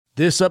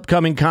This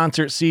upcoming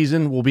concert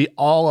season will be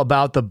all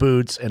about the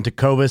boots, and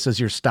Tecovas is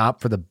your stop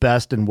for the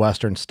best in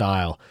Western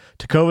style.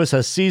 Tecovas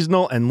has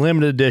seasonal and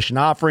limited edition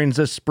offerings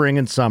this spring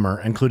and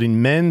summer,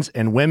 including men's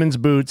and women's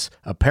boots,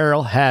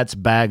 apparel, hats,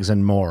 bags,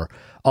 and more.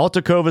 All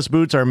Tecovas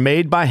boots are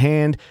made by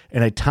hand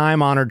in a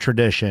time-honored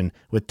tradition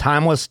with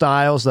timeless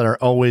styles that are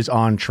always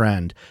on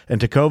trend. And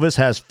Tecovas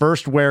has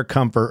first wear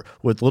comfort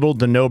with little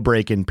to no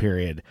break-in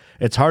period.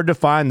 It's hard to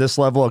find this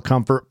level of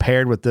comfort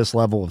paired with this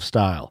level of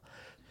style.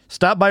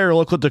 Stop by your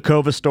local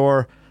Tecovas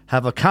store,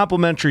 have a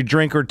complimentary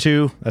drink or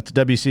two, that's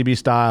WCB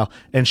style,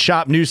 and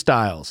shop new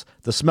styles.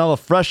 The smell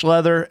of fresh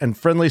leather and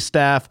friendly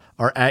staff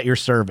are at your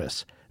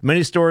service.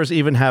 Many stores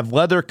even have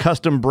leather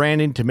custom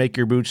branding to make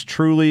your boots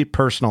truly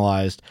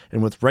personalized.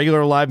 And with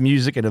regular live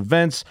music and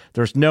events,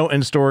 there's no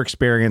in-store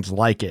experience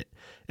like it.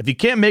 If you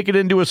can't make it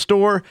into a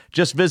store,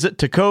 just visit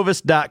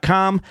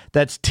tecovas.com.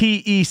 That's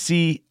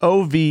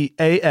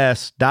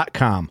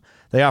TECOVAS.com.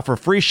 They offer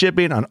free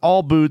shipping on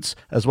all boots,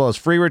 as well as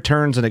free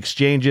returns and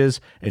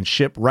exchanges, and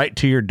ship right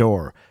to your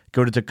door.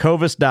 Go to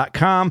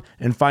tecovas.com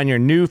and find your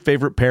new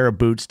favorite pair of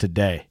boots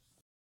today.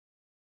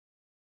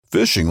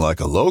 Fishing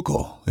like a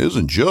local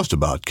isn't just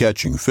about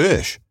catching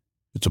fish.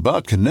 It's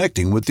about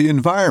connecting with the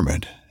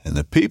environment and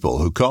the people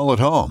who call it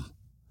home.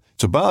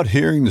 It's about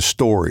hearing the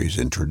stories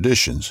and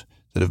traditions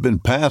that have been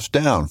passed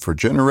down for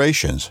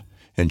generations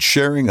and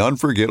sharing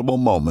unforgettable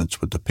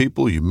moments with the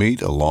people you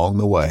meet along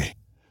the way.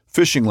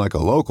 Fishing like a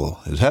local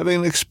is having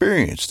an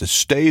experience that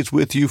stays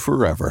with you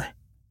forever.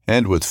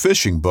 And with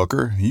Fishing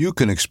Booker, you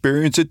can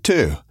experience it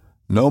too,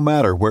 no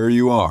matter where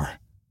you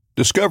are.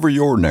 Discover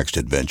your next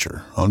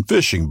adventure on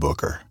Fishing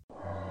Booker.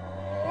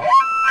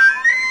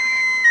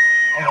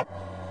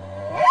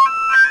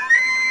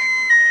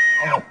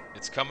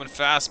 It's coming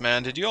fast,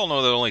 man. Did you all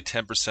know that only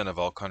 10% of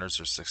elk hunters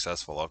are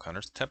successful elk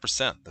hunters?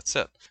 10%, that's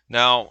it.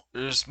 Now,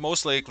 there's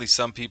most likely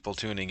some people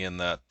tuning in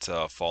that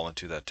fall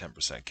into that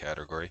 10%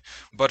 category.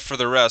 But for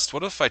the rest,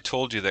 what if I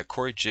told you that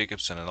Corey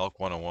Jacobson and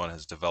Elk 101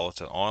 has developed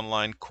an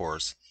online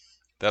course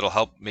that'll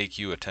help make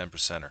you a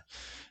 10%er?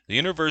 The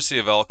University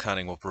of Elk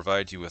Hunting will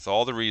provide you with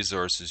all the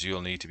resources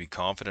you'll need to be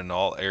confident in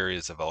all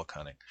areas of elk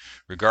hunting,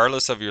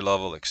 regardless of your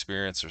level of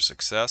experience or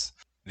success.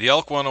 The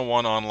Elk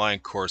 101 online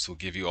course will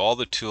give you all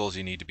the tools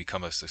you need to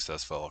become a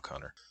successful elk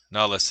hunter.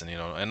 Now listen,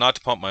 and not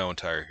to pump my own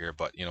tire here,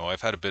 but,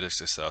 I've had a bit of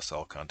success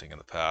elk hunting in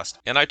the past.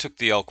 And I took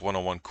the Elk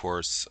 101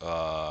 course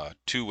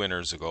 2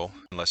 winters ago.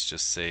 And let's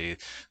just say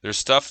there's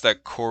stuff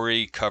that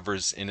Corey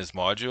covers in his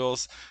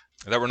modules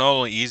that were not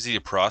only easy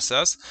to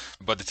process,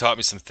 but they taught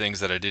me some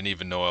things that I didn't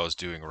even know I was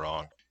doing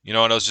wrong. And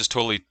I was just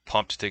totally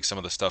pumped to take some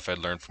of the stuff I'd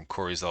learned from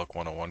Corey's Elk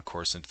 101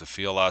 course into the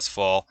field last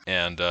fall.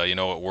 And,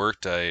 it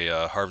worked.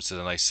 I harvested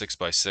a nice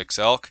 6x6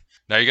 elk.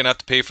 Now you're going to have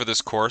to pay for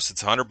this course.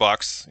 It's $100,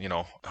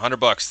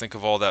 $100. Think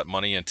of all that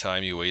money and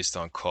time you waste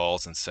on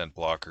calls and scent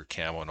blocker,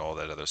 camo, and all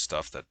that other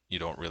stuff that you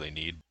don't really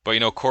need. But,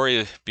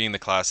 Corey, being the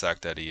class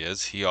act that he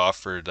is, he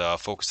offered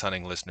Focus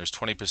Hunting listeners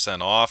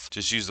 20% off.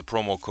 Just use the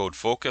promo code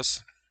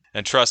FOCUS.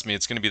 And trust me,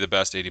 it's going to be the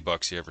best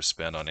 $80 you ever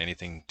spend on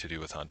anything to do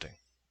with hunting.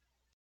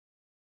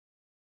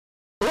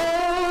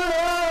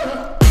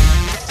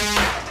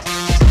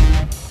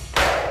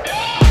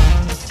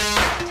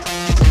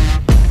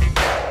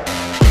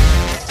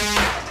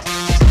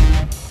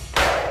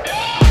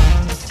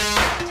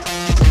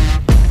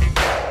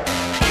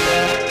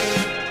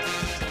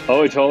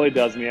 Oh, it totally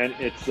does, man.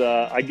 It's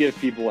I give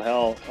people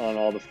hell on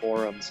all the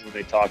forums when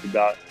they talk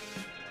about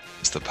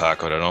it's the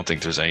pack out. I don't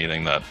think there's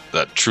anything that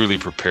truly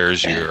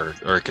prepares you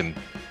or can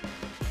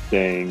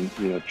staying,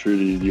 true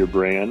to your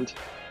brand.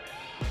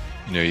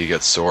 You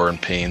get sore and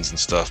pains and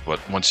stuff, but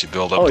once you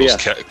build up those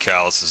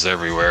calluses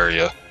everywhere,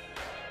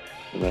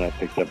 And then I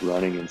picked up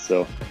running, and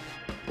so of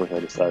course I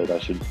decided I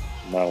should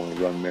not only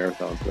run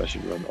marathons, but I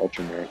should run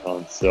ultra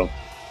marathons. So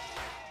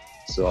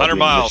 100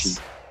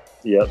 miles.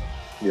 Yep.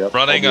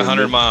 Running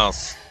 100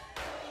 miles.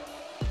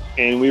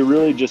 And we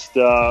really just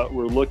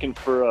we're looking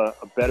for a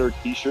better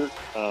t-shirt,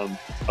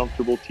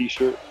 comfortable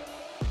t-shirt.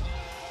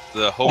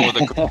 The home of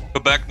the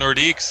Quebec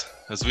Nordiques,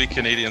 as we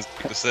Canadians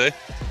like to say.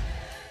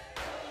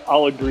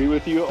 I'll agree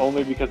with you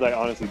only because I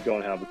honestly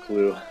don't have a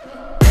clue.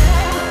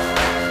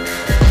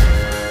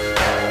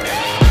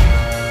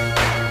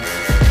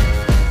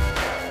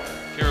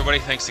 Hey everybody,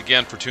 thanks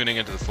again for tuning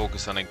into the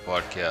Focus Hunting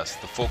Podcast.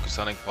 The Focus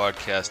Hunting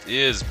Podcast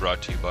is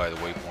brought to you by the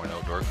Waypoint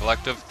Outdoor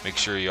Collective. Make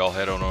sure you all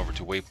head on over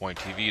to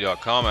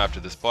waypointtv.com after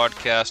this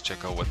podcast.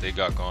 Check out what they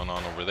got going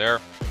on over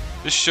there.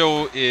 This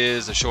show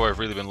is a show I've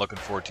really been looking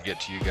forward to get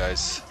to you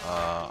guys.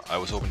 I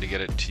was hoping to get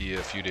it to you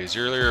a few days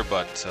earlier,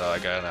 but I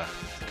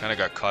kind of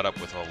got caught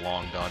up with a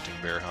long, daunting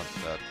bear hunt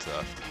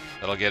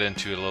that I'll get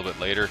into a little bit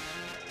later.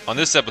 On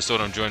this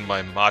episode, I'm joined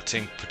by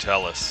Mating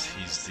Putelis.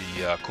 He's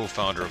the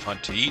co-founder of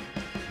Hunt to Eat.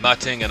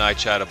 Mating and I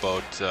chat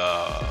about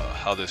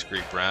how this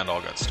great brand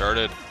all got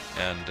started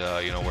and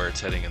where it's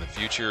heading in the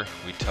future.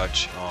 We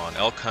touch on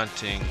elk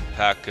hunting,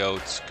 pack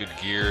outs, good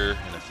gear,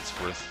 and if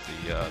it's worth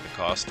the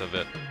cost of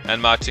it.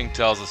 And Mating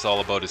tells us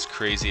all about his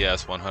crazy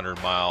ass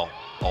 100-mile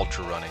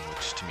ultra running,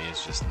 which to me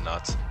is just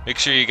nuts. Make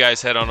sure you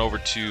guys head on over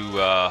to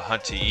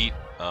Hunt to Eat.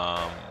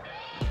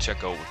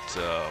 Check out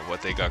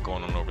what they got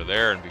going on over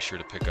there, and be sure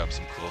to pick up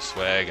some cool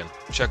swag and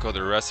check out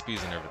their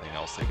recipes and everything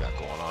else they got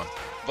going on.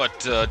 But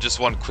just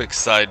one quick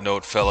side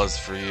note, fellas,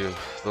 for you,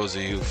 those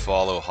of you who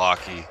follow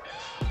hockey,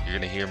 you're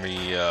going to hear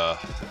me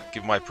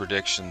give my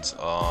predictions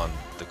on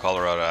the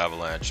Colorado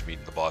Avalanche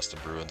meeting the Boston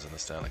Bruins in the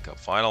Stanley Cup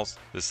Finals.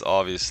 This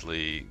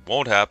obviously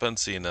won't happen,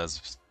 seeing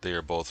as they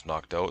are both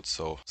knocked out.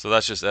 So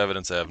that's just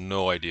evidence I have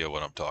no idea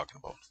what I'm talking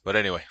about. But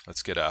anyway,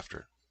 let's get after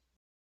it.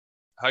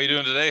 How you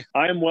doing today?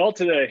 I am well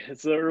today.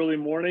 It's an early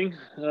morning,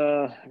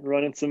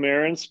 running some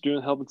errands,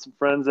 helping some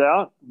friends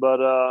out,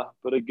 but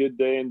a good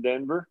day in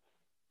Denver,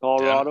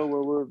 Colorado,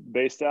 where we're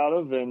based out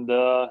of, and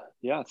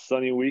it's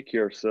sunny week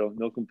here, so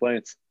no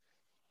complaints.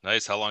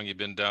 Nice. How long you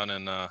been down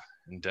in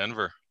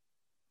Denver?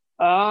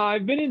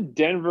 I've been in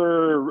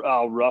Denver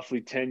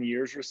roughly 10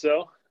 years or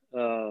so.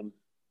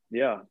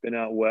 Been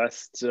out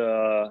west,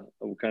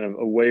 kind of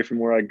away from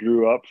where I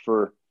grew up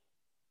for.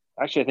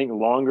 Actually, I think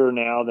longer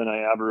now than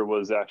I ever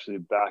was actually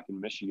back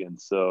in Michigan.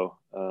 So,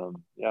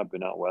 I've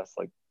been out west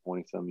like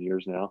 20-some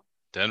years now.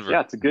 Denver.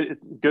 Yeah, it's a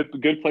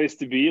good place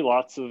to be.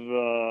 Lots of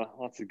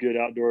good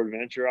outdoor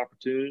adventure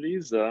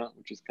opportunities,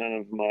 which is kind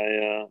of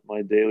my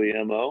daily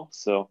MO.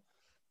 So,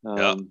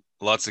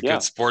 lots of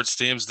good sports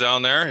teams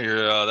down there.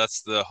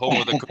 That's the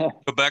home of the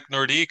Quebec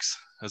Nordiques,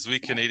 as we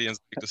Canadians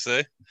like to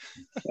say.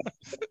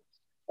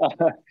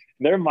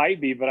 There might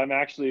be, but I'm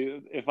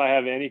actually, if I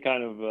have any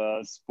kind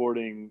of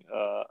sporting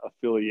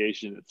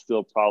affiliation, it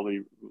still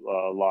probably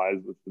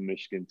lies with the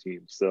Michigan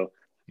team. So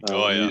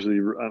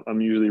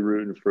I'm usually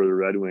rooting for the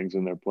Red Wings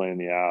when they're playing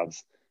the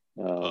Avs.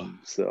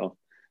 Avs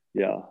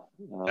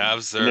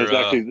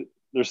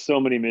there's so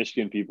many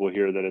Michigan people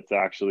here that it's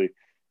actually,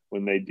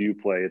 when they do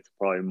play, it's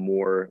probably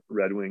more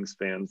Red Wings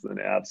fans than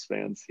Avs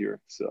fans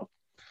here. So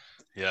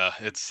yeah,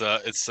 it's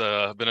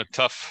been a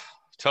tough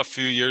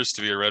few years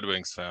to be a Red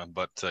Wings fan,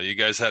 but you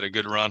guys had a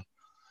good run,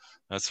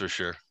 that's for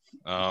sure.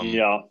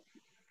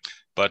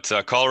 But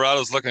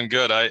Colorado's looking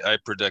good. I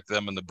predict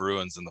them and the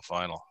Bruins in the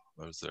final.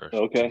 Those are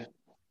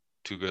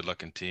two good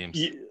looking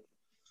teams.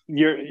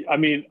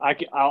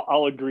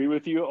 I'll agree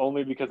with you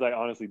only because I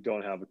honestly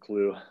don't have a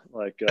clue.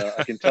 Like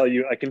I can tell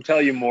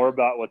you more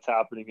about what's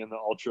happening in the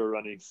ultra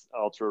running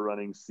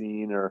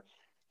scene or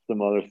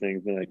some other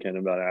things than I can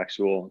about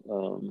actual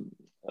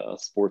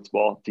sports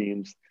ball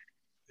teams.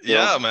 So,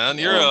 yeah, man,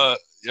 you're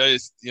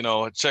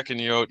checking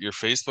you out your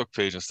Facebook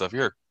page and stuff.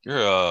 You're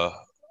a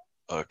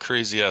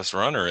crazy ass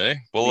runner, eh?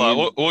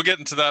 Well, we'll get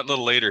into that a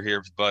little later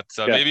here, but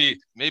maybe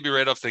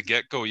right off the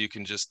get go, you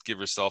can just give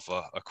yourself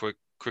a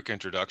quick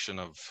introduction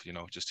of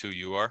just who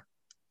you are.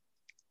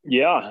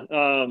 Yeah.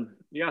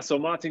 So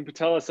Martin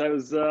Patelis, I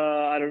was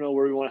I don't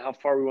know how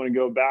far we want to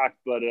go back,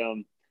 but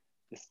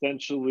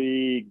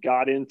essentially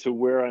got into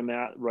where I'm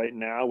at right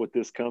now with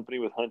this company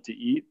with Hunt to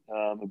Eat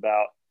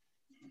about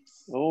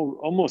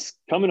almost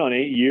coming on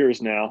 8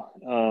 years now.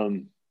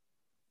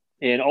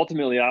 And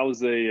ultimately I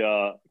was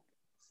I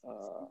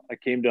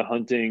came to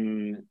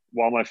hunting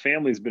while my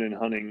family's been in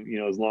hunting,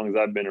 as long as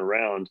I've been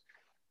around.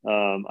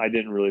 I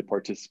didn't really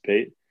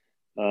participate.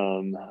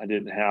 I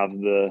didn't have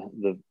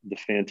the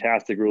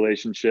fantastic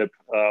relationship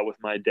with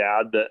my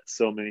dad that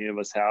so many of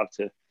us have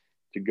to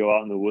go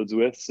out in the woods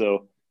with.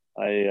 So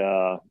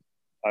I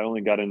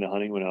only got into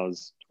hunting when I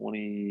was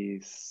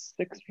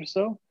 26 or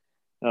so.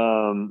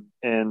 And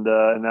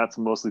that's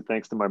mostly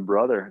thanks to my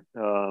brother,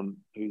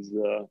 who's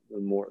the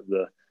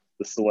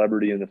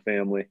celebrity in the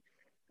family.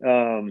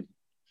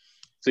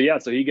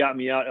 So he got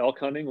me out elk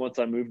hunting once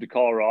I moved to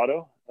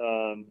Colorado.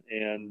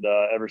 And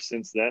ever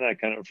since then, I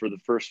kind of, for the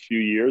first few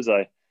years,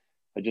 I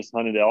just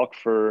hunted elk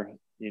for,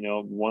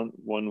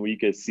 one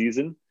week a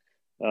season.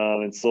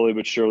 And slowly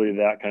but surely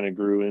that kind of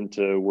grew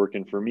into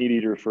working for Meat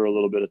Eater for a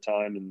little bit of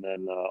time. And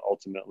then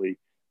ultimately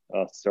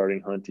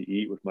starting Hunt to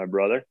Eat with my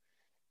brother.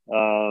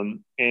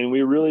 And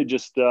we really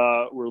just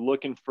were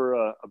looking for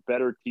a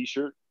better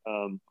t-shirt,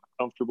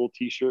 comfortable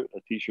t-shirt,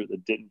 a t-shirt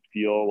that didn't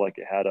feel like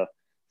it had a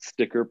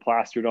sticker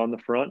plastered on the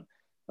front,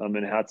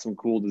 and had some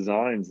cool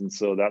designs. And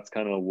so that's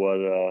kind of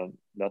what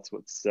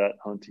set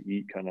Hunt to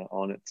Eat kind of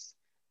on its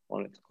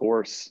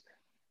course.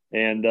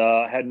 And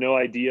I had no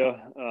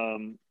idea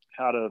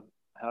how to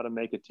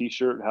make a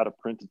t-shirt, how to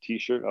print a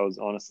t-shirt. I was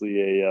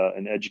honestly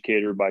an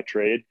educator by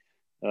trade,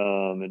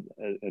 an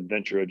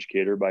adventure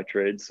educator by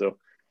trade. So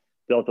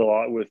dealt a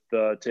lot with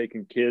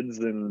taking kids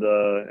and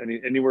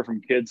anywhere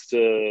from kids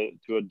to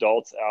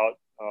adults out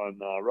on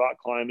rock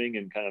climbing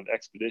and kind of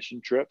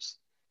expedition trips.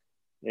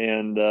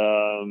 And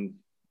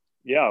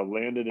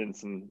landed in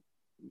some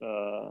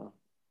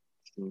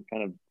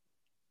kind of,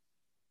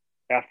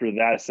 after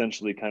that,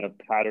 essentially kind of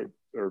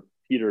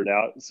petered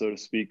out, so to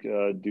speak,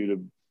 due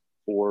to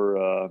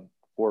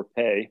poor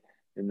pay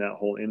in that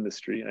whole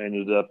industry. I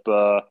ended up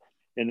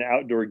in the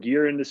outdoor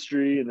gear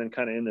industry and then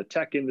kind of in the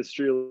tech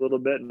industry a little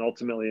bit, and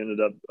ultimately ended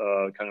up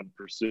kind of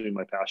pursuing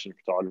my passion for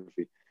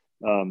photography,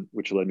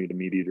 which led me to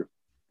Meat Eater.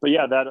 But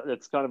yeah,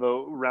 it's kind of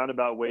a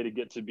roundabout way to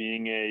get to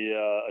being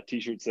a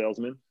t-shirt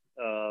salesman.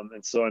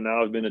 And so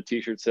now I've been a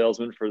t-shirt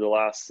salesman for the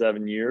last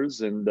 7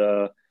 years, and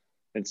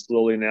and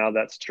slowly now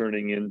that's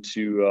turning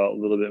into a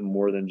little bit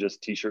more than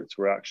just t-shirts.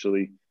 We're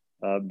actually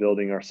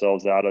building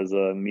ourselves out as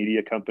a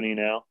media company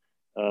now,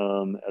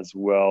 as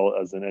well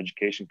as an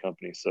education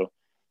company. So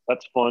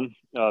that's fun,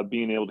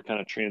 being able to kind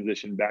of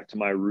transition back to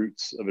my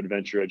roots of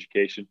adventure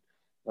education,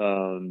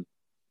 and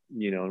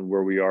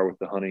where we are with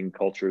the hunting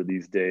culture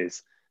these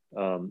days.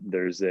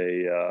 There's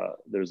a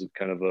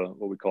kind of a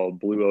what we call a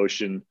blue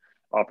ocean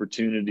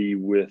opportunity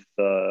with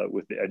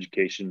the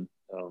education,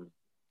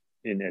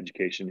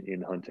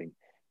 in hunting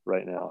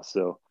right now.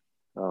 So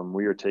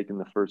we are taking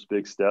the first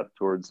big step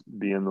towards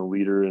being the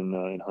leader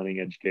in hunting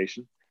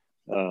education,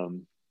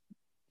 and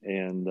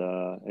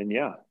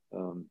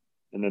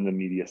then the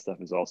media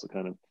stuff is also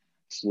kind of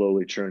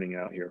slowly churning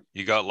out here.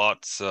 You got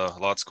lots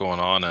going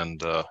on,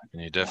 and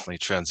you definitely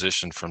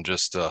transitioned from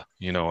just a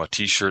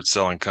t-shirt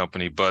selling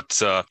company. But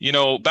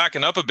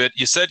backing up a bit,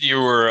 you said you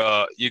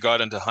got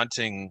into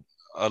hunting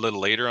a little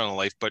later on in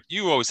life, but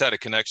you always had a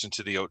connection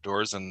to the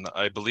outdoors, and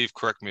I believe,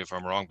 correct me if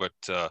I'm wrong, but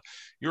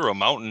you were a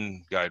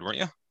mountain guide, weren't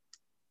you?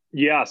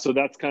 Yeah, so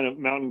that's kind of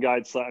mountain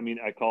guide.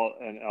 I call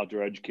it an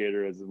outdoor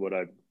educator, as what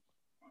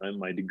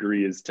my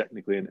degree is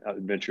technically an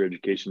adventure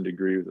education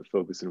degree with a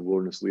focus in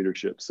wilderness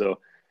leadership. So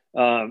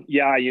I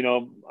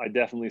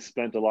definitely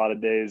spent a lot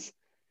of days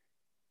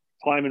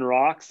climbing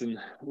rocks and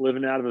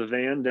living out of a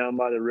van down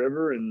by the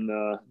river, and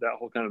that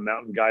whole kind of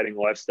mountain guiding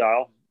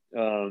lifestyle.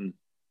 It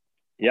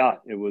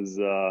was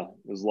a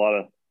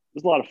lot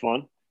of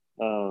fun.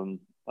 I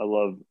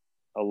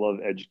love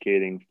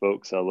educating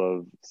folks. I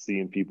love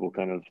seeing people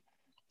kind of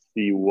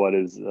see what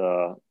is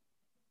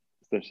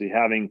essentially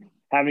having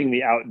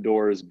the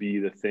outdoors be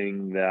the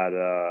thing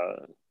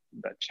that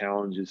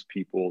challenges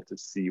people to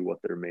see what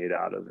they're made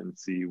out of and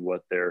see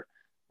what they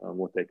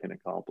can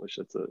accomplish.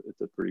 It's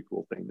a pretty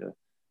cool thing to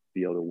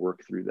be able to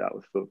work through that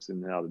with folks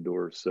in the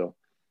outdoors. So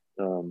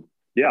I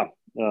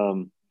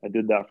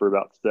did that for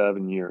about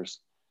 7 years,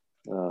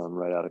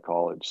 right out of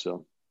college.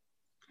 So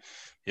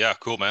yeah,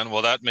 cool, man.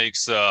 Well, that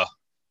makes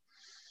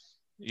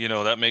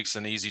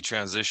an easy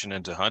transition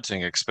into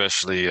hunting,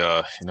 especially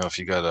if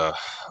you got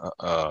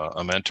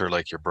a mentor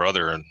like your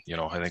brother. And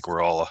I think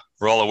we're all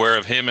aware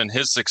of him and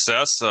his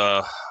success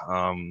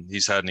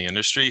he's had in the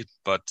industry.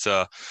 But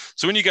so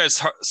when you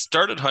guys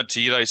started Hunt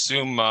to Eat, I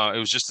assume it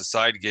was just a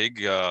side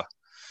gig.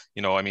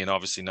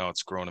 Obviously now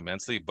it's grown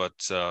immensely, but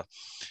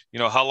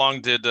how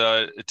long did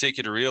it take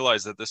you to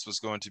realize that this was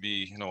going to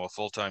be a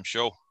full-time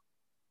show?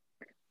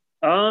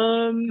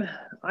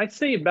 I'd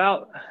say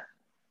about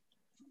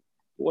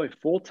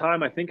full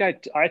time. I think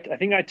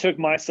I took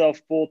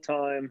myself full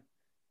time.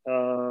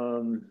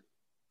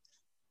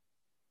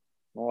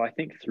 I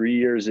think 3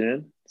 years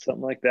in,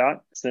 something like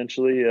that.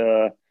 Essentially,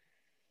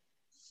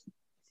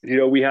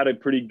 we had a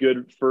pretty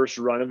good first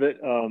run of it.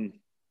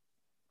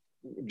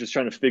 Just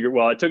trying to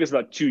it took us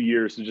about 2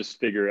 years to just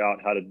figure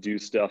out how to do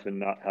stuff and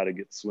not how to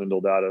get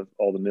swindled out of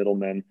all the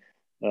middlemen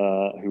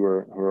who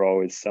are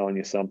always selling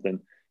you something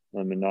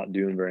and not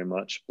doing very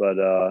much. But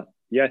I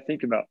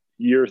think about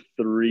year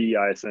 3,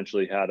 I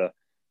essentially had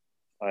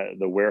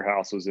the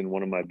warehouse was in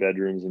one of my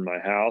bedrooms in my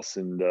house,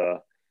 and I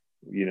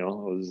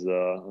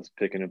was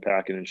picking and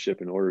packing and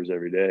shipping orders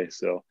every day.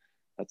 So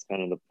that's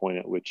kind of the point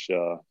at which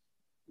that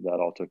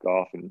all took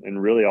off.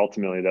 And really,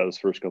 ultimately, that was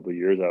first couple of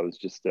years. I was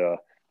just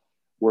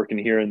working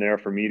here and there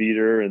for Meat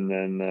Eater, and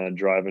then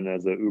driving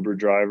as a Uber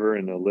driver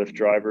and a Lyft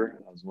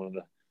driver. I was one of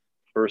the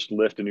first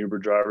Lyft and Uber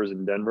drivers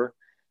in Denver,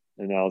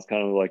 and that was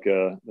kind of like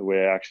the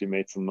way I actually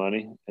made some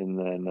money. And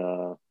then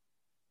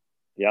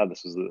that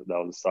was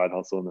a side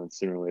hustle, and then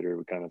sooner or later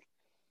we kind of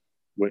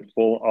went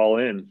all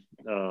in.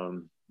 I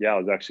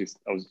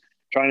was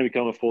trying to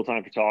become a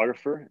full-time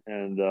photographer,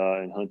 and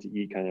Hunt to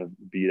Eat kind of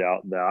beat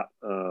out that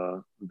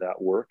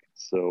work.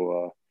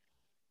 So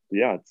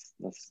and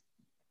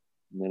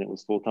then it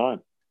was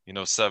full-time.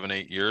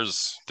 7-8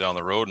 years down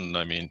the road, and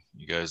I mean,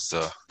 you guys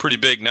pretty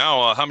big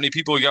now. How many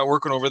people you got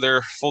working over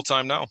there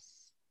full-time now?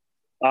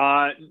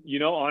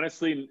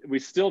 Honestly, we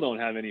still don't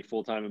have any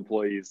full-time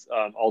employees,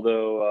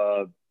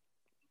 although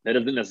that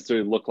doesn't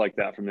necessarily look like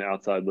that from the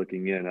outside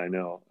looking in. I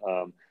know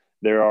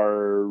there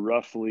are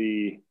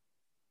roughly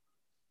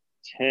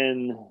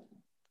 10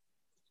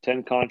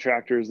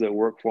 contractors that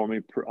work for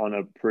me on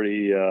a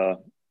pretty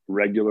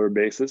regular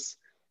basis,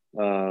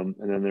 and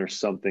then there's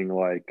something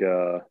like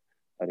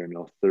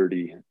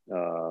 30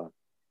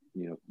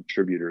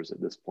 contributors at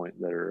this point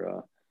that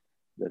are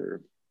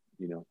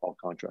all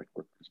contract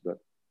workers. But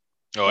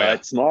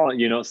it's small.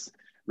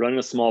 Running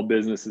a small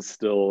business is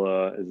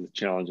still is a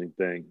challenging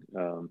thing.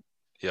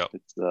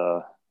 It's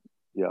not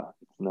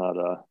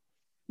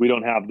we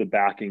don't have the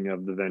backing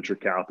of the venture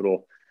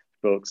capital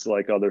folks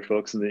like other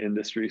folks in the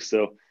industry.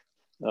 So,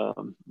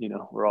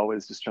 we're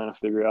always just trying to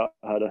figure out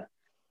how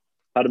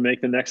to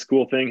make the next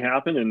cool thing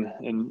happen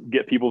and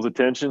get people's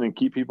attention and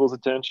keep people's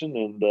attention.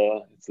 And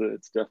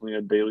it's definitely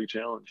a daily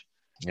challenge.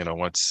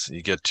 Once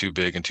you get too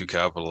big and too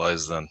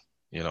capitalized, then,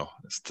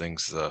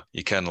 things,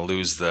 you kind of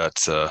lose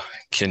that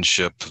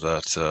kinship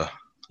that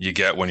you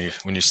get when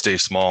you stay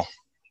small.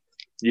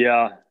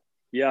 Yeah.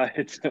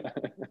 It's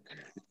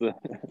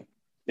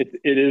it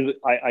is.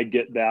 I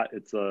get that.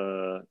 It's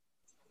a,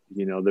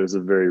 there's a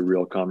very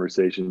real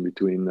conversation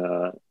between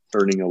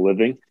earning a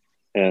living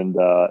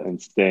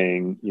and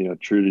staying,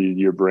 true to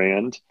your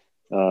brand,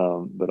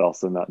 but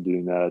also not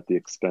doing that at the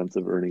expense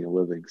of earning a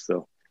living.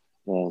 So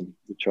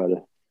we try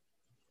to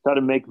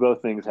make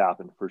both things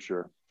happen for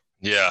sure.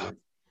 Yeah.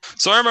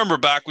 So I remember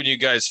back when you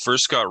guys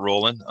first got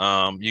rolling,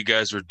 you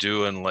guys were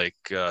doing like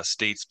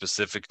state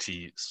specific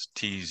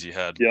teas. You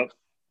had Yep.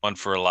 one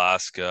for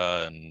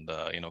Alaska and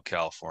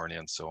California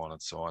and so on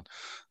and so on.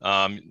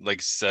 Like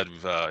I said,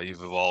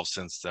 you've evolved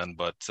since then.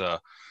 But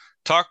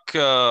talk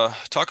a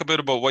bit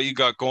about what you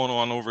got going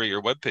on over at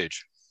your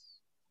webpage.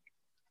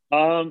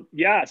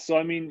 Yeah. So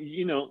I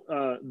mean,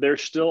 there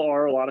still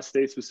are a lot of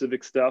state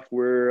specific stuff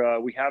where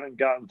we haven't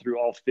gotten through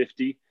all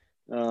 50.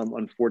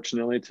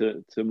 Unfortunately,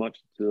 to a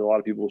lot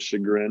of people's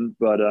chagrin,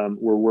 but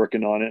we're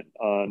working on it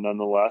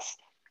nonetheless.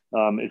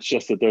 It's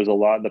just that there's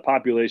the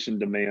population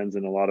demands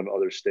and a lot of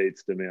other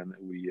states demand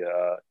that we,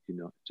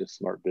 just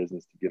smart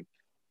business to give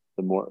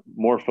the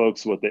more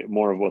folks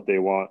more of what they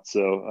want.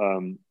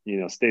 So,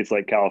 states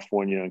like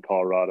California and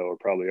Colorado are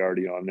probably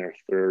already on their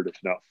third, if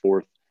not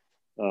fourth,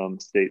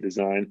 state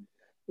design.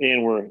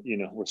 And we're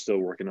still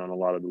working on a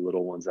lot of the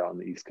little ones out on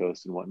the East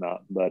Coast and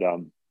whatnot. But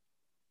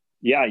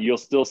yeah, you'll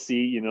still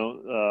see,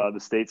 the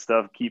state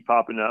stuff keep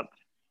popping up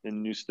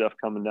and new stuff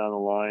coming down the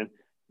line.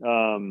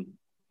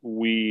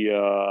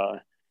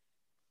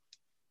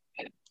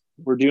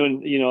 We're doing,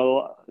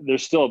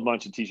 there's still a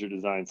bunch of t-shirt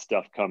design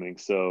stuff coming.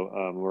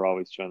 So we're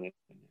always trying to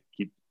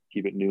keep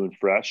it new and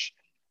fresh.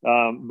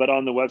 But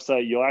on the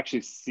website, you'll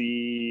actually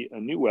see a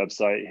new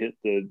website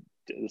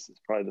this is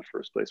probably the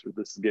first place where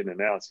this is getting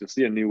announced. You'll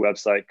see a new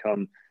website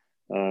come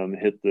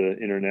hit the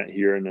internet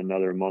here in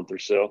another month or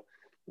so.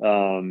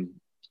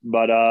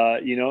 But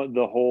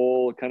the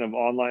whole kind of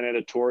online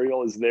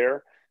editorial is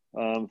there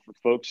for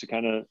folks to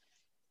kind of,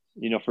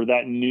 for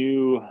that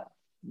new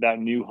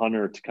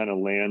hunter to kind of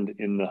land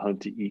in the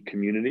hunt to eat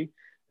community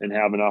and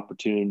have an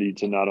opportunity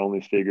to not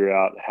only figure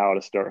out how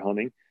to start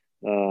hunting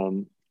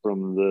from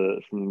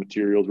the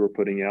materials we're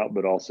putting out,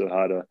 but also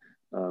how to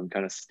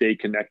kind of stay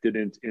connected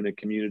in a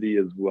community,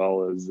 as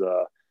well as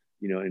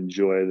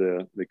enjoy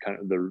the kind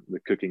of the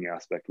cooking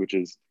aspect, which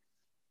is,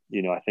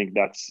 I think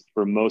that's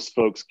for most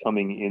folks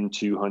coming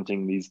into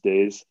hunting these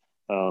days.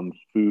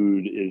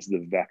 Food is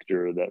the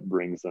vector that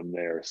brings them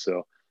there.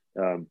 So,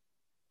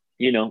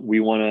 we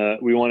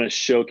want to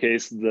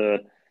showcase the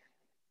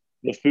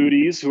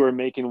foodies who are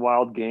making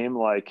wild game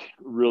like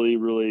really,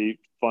 really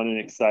fun and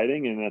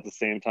exciting. And at the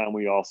same time,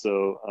 we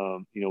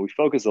also, we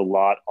focus a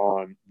lot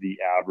on the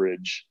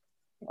average,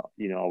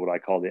 what I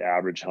call the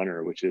average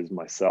hunter, which is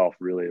myself.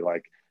 Really,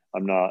 like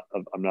I'm not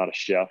a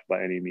chef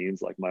by any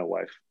means. Like my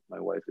wife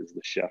is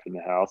the chef in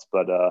the house,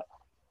 but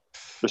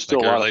there's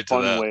still a lot of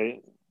fun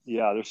ways.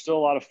 Yeah, there's still a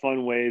lot of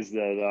fun ways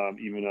that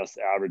even us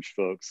average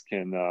folks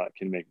can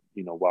make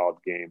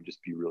wild game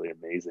just be really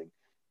amazing.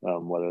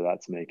 Whether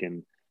that's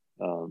making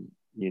an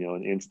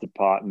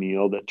Instapot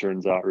meal that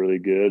turns out really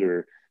good,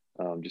 or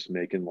just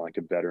making like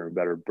a better and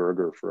better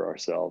burger for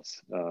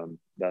ourselves.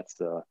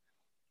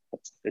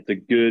 It's a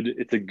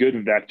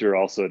good vector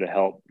also to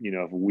help,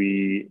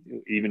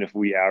 if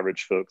we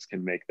average folks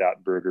can make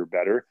that burger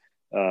better.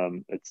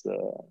 It's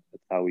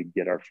how we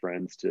get our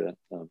friends to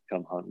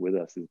come hunt with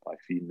us, is by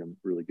feeding them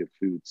really good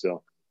food.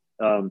 So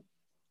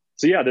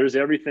yeah, there's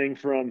everything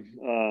from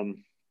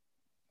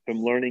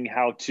learning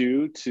how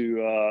to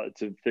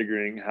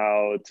figuring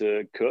how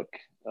to cook,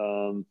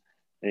 and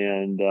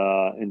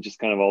just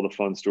kind of all the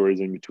fun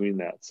stories in between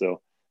that. So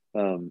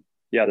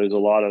yeah, there's a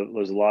lot of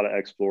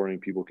exploring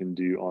people can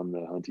do on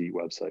the Hunt Eat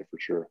website for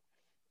sure.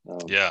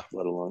 Yeah.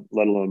 Let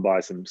alone buy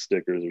some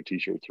stickers or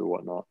t-shirts or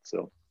whatnot.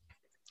 So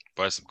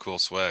buy some cool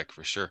swag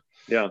for sure.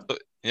 Yeah.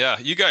 But yeah,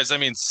 you guys, I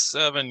mean,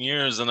 7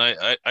 years, and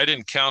I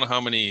didn't count how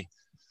many,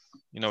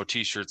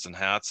 t-shirts and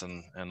hats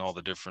and all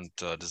the different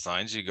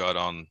designs you got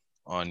on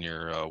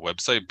your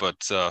website,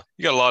 but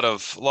you got a lot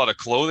of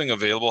clothing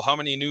available. How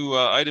many new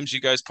items you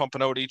guys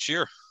pumping out each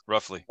year,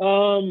 roughly?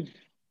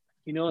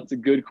 It's a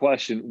good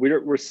question.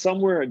 We're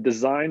somewhere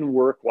design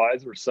work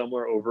wise, we're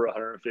somewhere over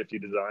 150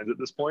 designs at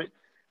this point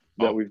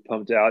that we've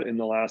pumped out in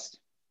the last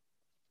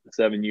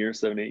 7, 8 years.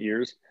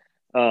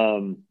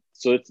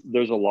 So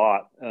there's a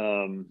lot.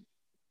 And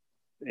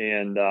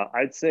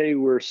I'd say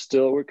we're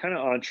kind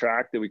of on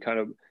track that we kind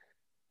of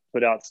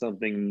put out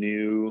something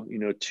new,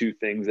 2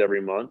 things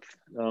every month,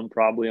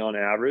 probably on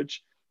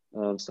average.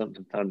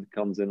 Sometimes it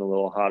comes in a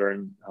little hotter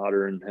and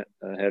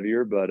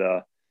heavier,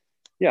 but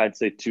yeah, I'd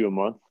say 2 a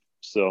month.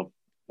 So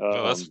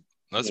that's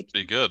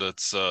pretty good.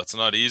 It's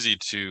not easy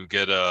to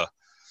get a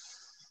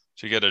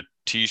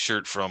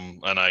t-shirt from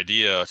an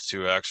idea to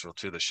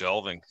the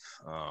shelving.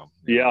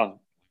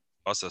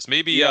 Process.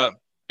 Maybe you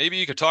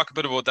could talk a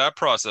bit about that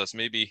process.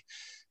 Maybe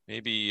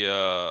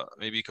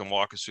you can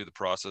walk us through the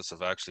process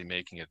of actually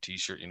making a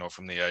t-shirt,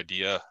 from the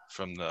idea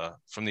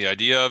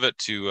of it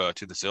to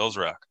the sales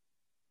rack.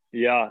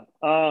 Yeah.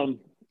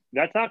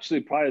 That's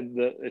actually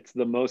probably it's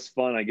the most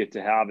fun I get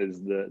to have,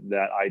 is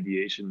that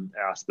ideation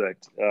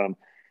aspect.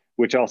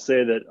 which I'll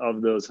say that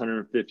of those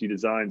 150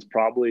 designs,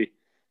 probably,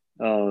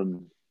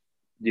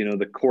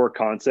 the core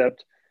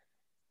concept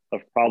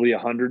of probably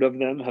 100 of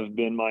them have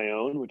been my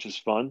own, which is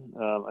fun.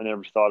 I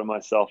never thought of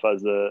myself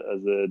as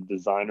a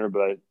designer,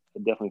 but I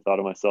definitely thought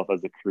of myself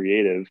as a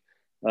creative.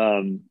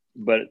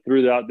 But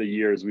throughout the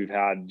years, we've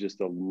had just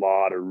a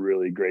lot of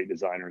really great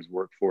designers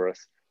work for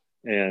us.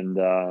 And,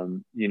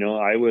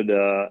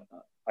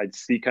 I'd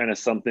see kind of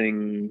some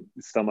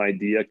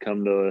idea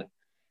come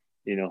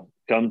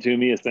to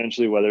me,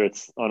 essentially, whether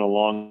it's on a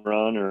long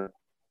run or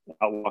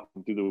out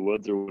walking through the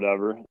woods or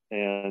whatever.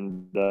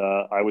 And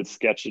I would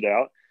sketch it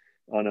out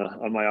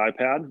on my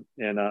iPad,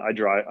 and I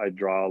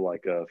draw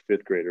like a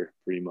fifth grader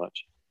pretty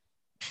much.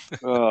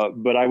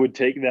 But I would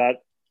take that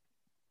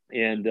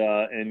and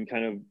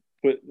kind of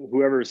put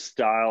whoever's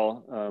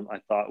style I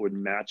thought would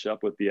match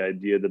up with the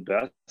idea the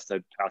best.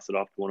 I'd pass it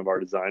off to one of our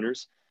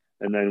designers,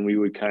 and then we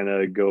would kind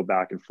of go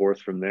back and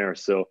forth from there.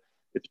 So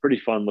it's pretty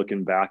fun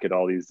looking back at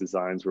all these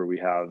designs where we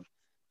have,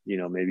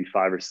 maybe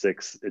 5 or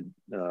 6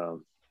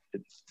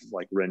 it's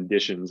like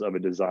renditions of a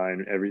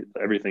design,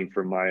 everything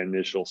from my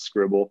initial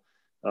scribble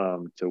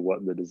to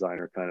what the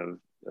designer kind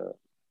of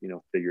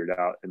figured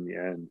out in the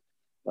end,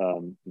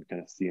 and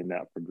kind of seeing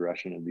that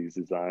progression of these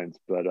designs.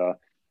 But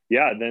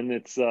then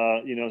it's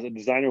the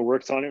designer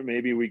works on it.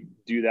 Maybe we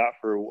do that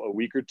for a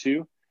week or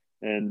two,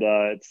 and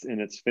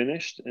it's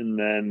finished. And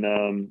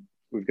then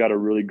we've got a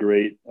really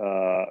great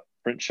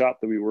print shop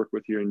that we work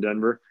with here in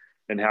Denver,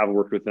 and have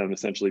worked with them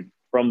essentially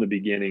from the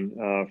beginning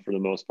for the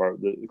most part,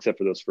 except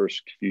for those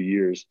first few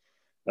years.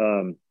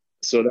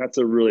 So that's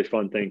a really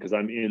fun thing, because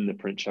I'm in the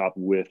print shop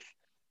with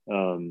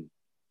the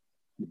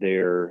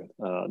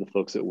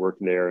folks that work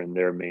there and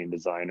their main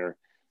designer.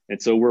 And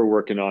so we're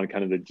working on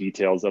kind of the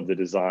details of the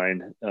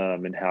design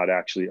and how it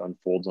actually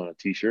unfolds on a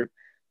t-shirt,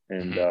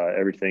 and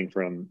everything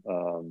from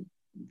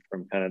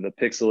kind of the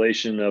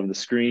pixelation of the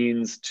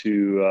screens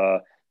to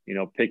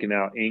picking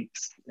out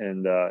inks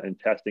and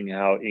testing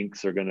how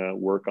inks are going to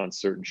work on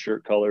certain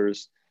shirt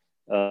colors.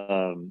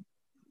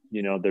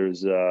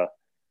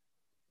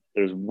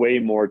 There's way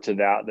more to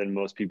that than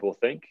most people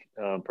think,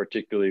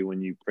 particularly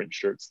when you print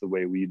shirts the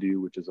way we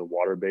do, which is a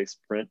water-based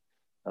print,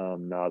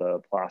 not a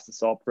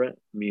plastisol print,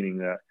 meaning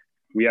that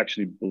we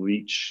actually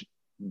bleach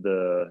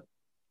the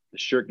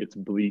shirt gets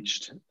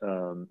bleached,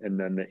 and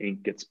then the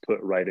ink gets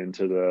put right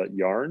into the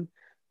yarn,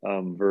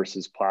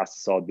 versus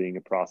plastisol being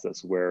a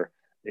process where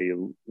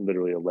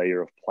literally a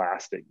layer of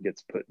plastic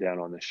gets put down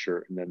on the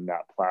shirt, and then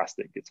that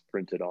plastic gets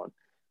printed on,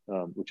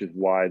 which is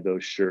why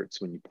those shirts,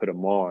 when you put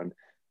them on,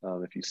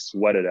 if you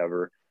sweat it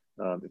ever,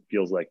 it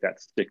feels like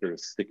that sticker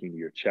is sticking to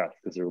your chest,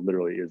 because there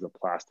literally is a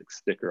plastic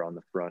sticker on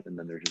the front, and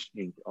then there's just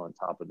ink on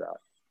top of that.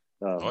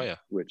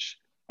 Which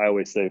I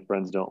always say,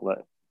 friends don't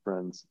let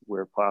friends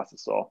wear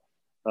plastisol,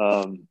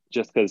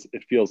 just because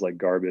it feels like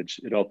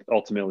garbage. It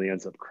ultimately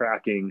ends up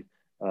cracking.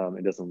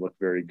 It doesn't look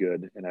very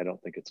good, and I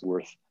don't think it's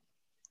worth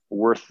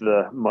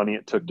the money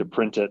it took to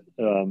print it.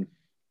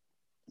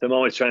 I'm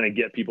always trying to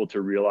get people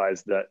to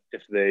realize that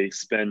if they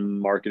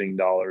spend marketing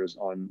dollars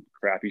on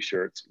crappy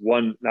shirts,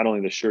 one, not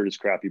only the shirt is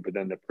crappy, but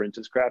then the print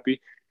is crappy.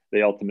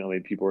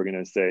 People are going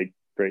to say,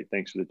 great,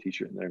 thanks for the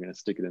t-shirt. And they're going to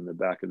stick it in the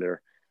back of the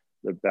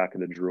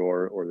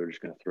drawer, or they're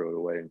just going to throw it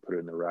away and put it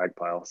in the rag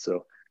pile.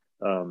 So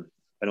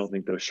I don't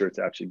think those shirts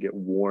actually get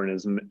worn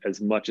as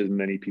much as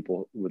many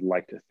people would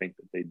like to think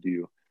that they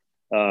do.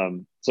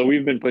 So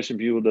we've been pushing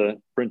people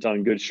to print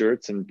on good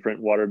shirts and print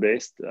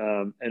water-based.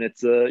 And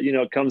it's,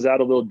 it comes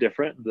out a little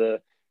different.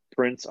 The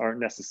prints aren't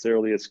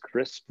necessarily as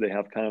crisp. They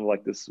have kind of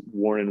like this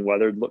worn and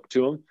weathered look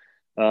to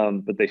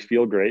them, but they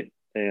feel great.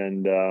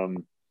 And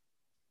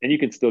you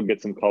can still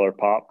get some color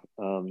pop.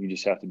 You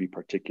just have to be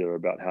particular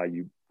about how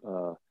you,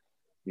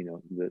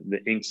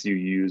 the inks you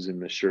use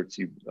and the shirts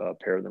you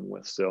pair them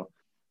with. So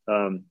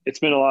it's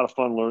been a lot of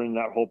fun learning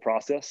that whole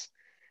process.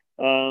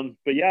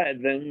 But yeah,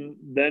 then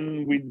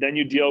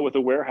you deal with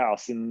a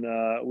warehouse, and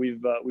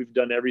we've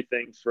done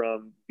everything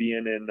from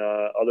being in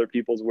other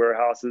people's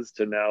warehouses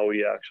to now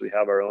we actually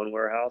have our own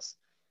warehouse,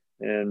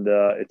 and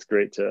it's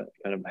great to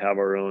kind of have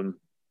our own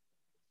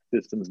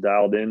systems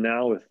dialed in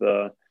now with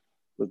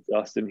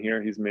Dustin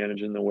here. He's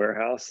managing the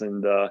warehouse,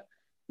 and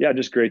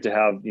just great to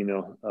have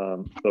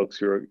folks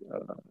who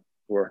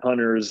are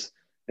hunters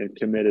and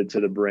committed to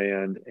the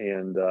brand,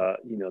 and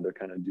they're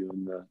kind of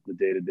doing the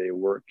day-to-day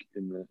work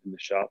in the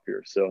shop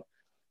here. So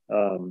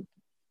that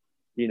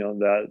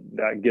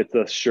gets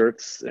us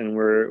shirts, and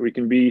we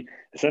can be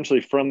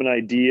essentially from an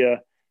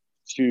idea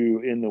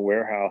to in the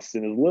warehouse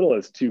in as little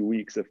as 2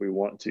 weeks if we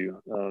want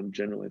to.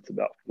 Generally it's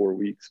about 4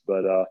 weeks,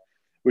 but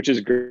which is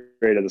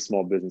great as a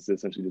small business. It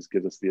essentially just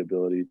gives us the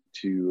ability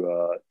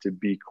to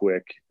be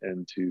quick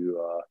and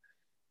to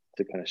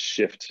kind of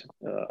shift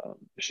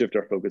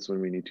our focus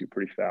when we need to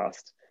pretty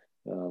fast,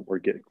 or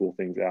get cool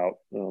things out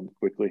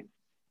quickly.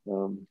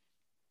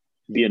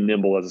 Being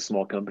nimble as a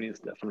small company is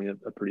definitely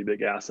a pretty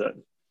big asset.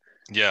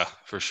 Yeah,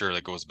 for sure.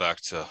 That goes back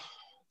to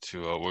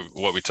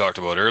what we talked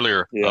about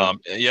earlier. Yeah.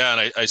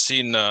 And I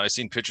seen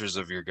pictures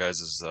of your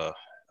guys'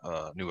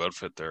 new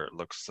outfit there. It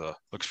looks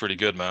pretty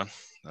good, man.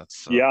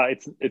 That's yeah,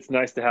 it's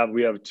nice to have.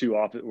 We have two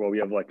office. Well, we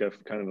have like a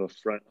kind of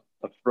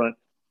a front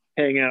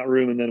hangout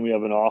room, and then we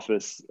have an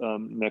office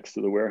next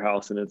to the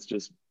warehouse. And it's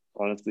just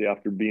honestly,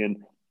 after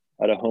being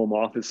at a home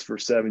office for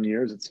 7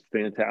 years, it's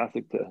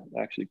fantastic to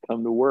actually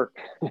come to work.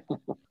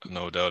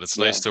 no doubt. It's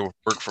Yeah. nice to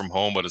work from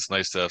home, but it's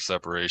nice to have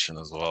separation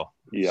as well.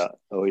 Yeah.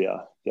 Oh yeah,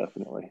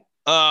 definitely.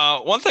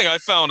 One thing I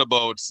found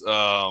about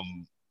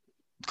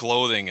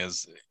clothing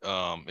is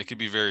it could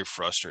be very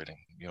frustrating.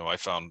 I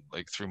found,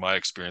 like, through my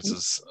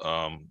experiences,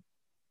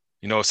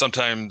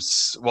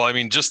 sometimes, well, I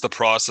mean, just the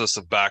process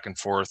of back and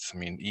forth,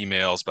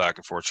 emails back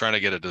and forth, trying to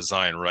get a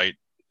design right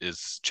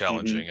is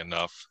challenging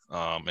enough.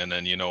 And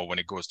then, when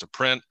it goes to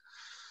print,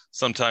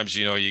 sometimes,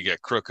 you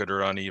get crooked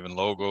or uneven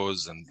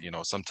logos, and,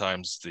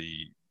 sometimes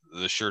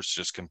the shirt's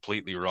just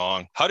completely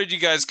wrong. How did you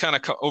guys kind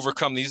of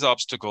overcome these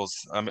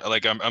obstacles? I'm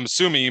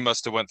assuming you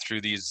must have went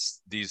through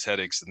these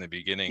headaches in the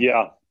beginning.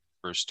 Yeah.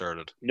 First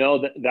started. No,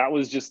 that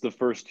was just the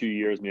first 2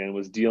 years, man,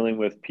 was dealing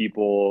with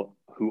people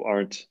who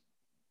aren't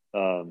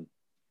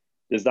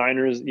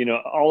designers.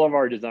 All of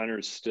our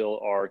designers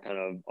still are kind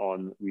of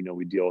on,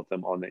 we deal with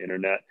them on the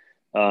internet.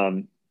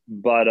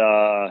 But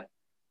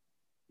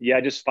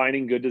yeah, just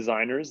finding good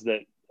designers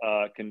that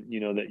can,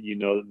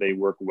 that they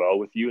work well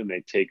with you and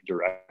they take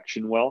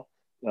direction well.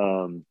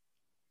 And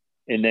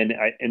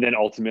then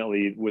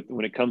ultimately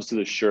when it comes to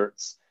the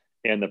shirts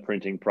and the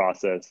printing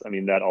process,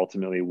 that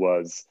ultimately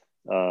was,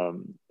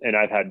 and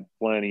I've had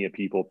plenty of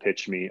people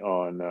pitch me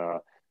on,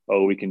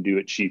 oh, we can do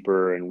it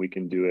cheaper and we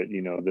can do it,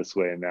 this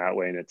way and that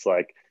way. And it's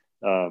like,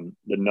 the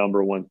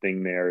number one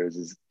thing there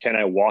is can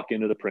I walk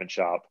into the print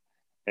shop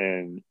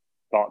and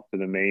talk to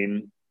the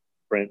main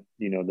print,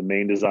 the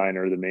main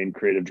designer, the main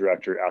creative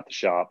director at the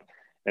shop,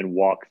 and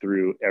walk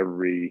through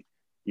every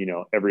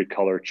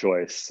color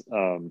choice,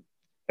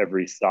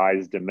 every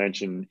size,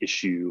 dimension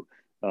issue,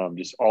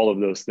 just all of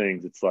those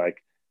things. It's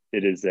like,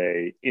 it is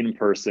a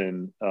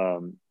in-person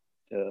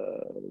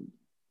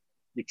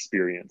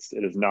experience.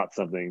 It is not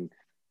something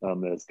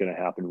that is going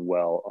to happen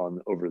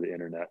well over the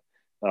internet.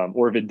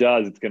 Or if it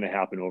does, it's going to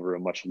happen over a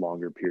much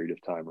longer period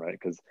of time, right?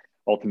 Because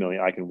ultimately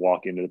I can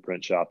walk into the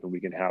print shop and we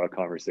can have a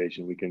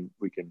conversation. We can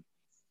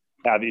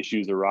have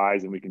issues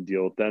arise and we can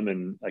deal with them.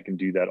 And I can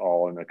do that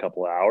all in a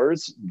couple of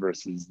hours,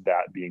 versus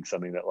that being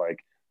something that, like,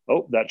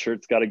 oh, that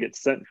shirt's got to get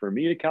sent for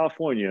me to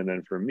California and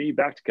then for me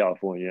back to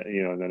California,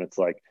 and then it's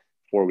like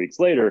 4 weeks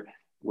later,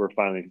 we're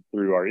finally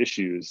through our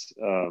issues,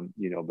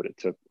 but it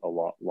took a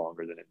lot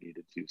longer than it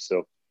needed to.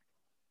 So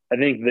I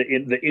think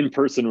the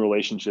in-person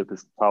relationship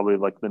is probably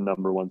like the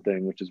number one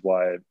thing, which is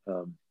why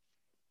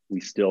we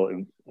still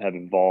have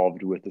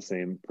involved with the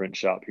same print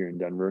shop here in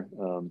Denver.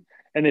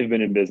 And they've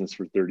been in business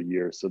for 30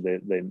 years, so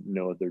they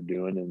know what they're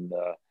doing, and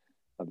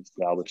have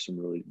established some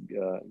really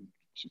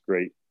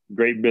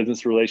great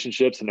business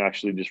relationships, and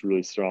actually just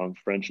really strong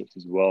friendships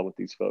as well with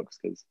these folks,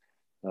 because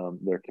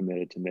they're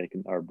committed to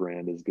making our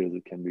brand as good as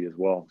it can be as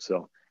well.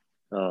 So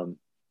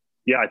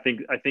yeah, I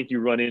think you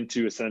run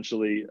into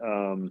essentially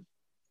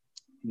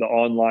the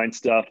online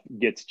stuff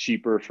gets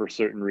cheaper for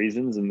certain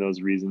reasons, and those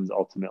reasons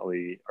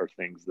ultimately are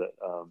things that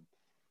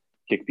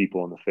kick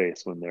people in the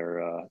face when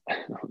they're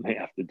when they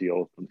have to deal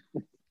with them.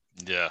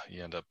 Yeah,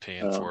 you end up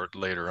paying for it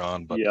later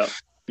on. But yeah.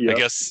 I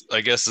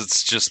guess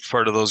it's just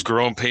part of those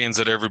growing pains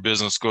that every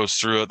business goes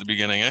through at the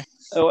beginning, eh?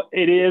 Oh,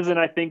 it is, and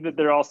I think that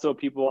there also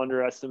people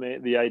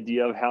underestimate the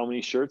idea of how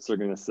many shirts they're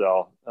going to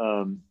sell.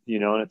 And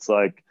it's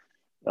like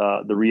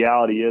the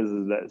reality is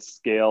that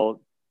scale,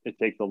 it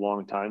takes a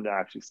long time to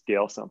actually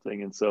scale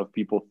something. And so if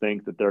people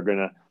think that they're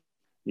going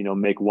to,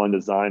 make one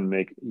design,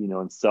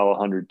 and sell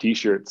 100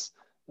 t-shirts,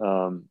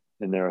 and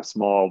they're a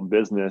small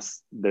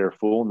business, they're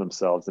fooling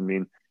themselves.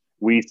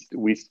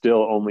 We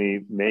still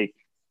only make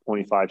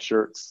 25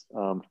 shirts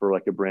for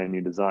like a brand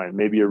new design.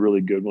 Maybe a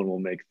really good one will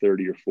make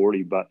 30 or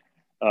 40, but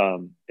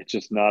it's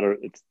just not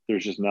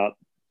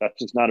that's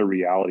just not a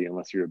reality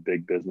unless you're a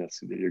big business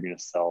that you're going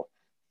to sell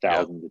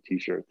thousands of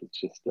t-shirts. It's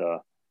just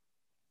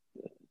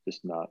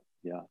not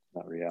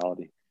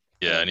reality.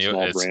 Yeah.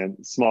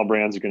 And small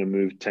brands are going to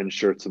move 10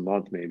 shirts a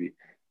month, maybe.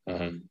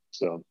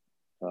 So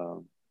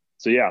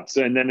yeah.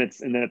 So, and then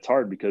it's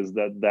hard because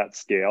that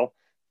scale,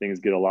 things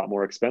get a lot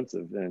more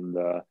expensive. And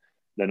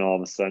then all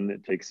of a sudden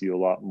it takes you a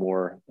lot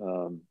more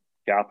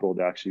capital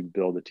to actually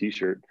build a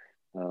t-shirt.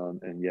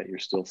 And yet you're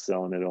still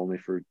selling it only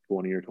for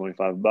 20 or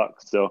 $25.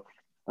 So,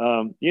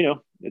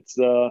 it's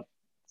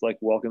like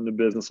welcome to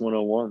business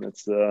 101.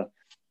 It's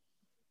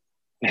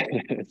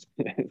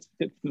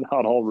it's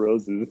not all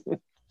roses.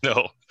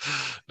 No,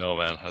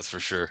 man, that's for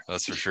sure.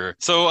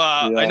 So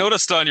I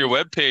noticed on your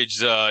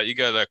webpage, you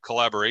got a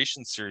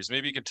collaboration series.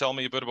 Maybe you could tell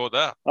me a bit about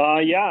that.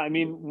 Yeah,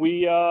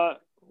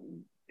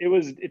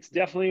 it's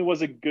definitely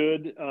was a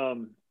good,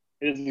 it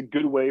is a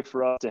good way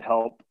for us to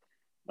help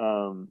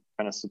kind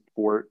of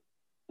support,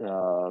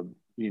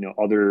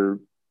 other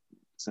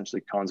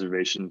essentially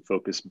conservation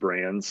focused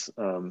brands,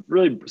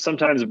 really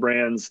sometimes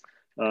brands,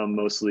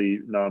 mostly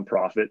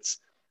nonprofits,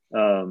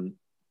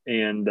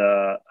 And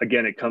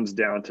again, it comes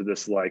down to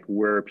this, like,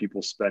 where are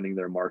people spending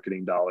their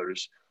marketing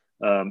dollars?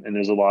 And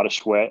there's a lot of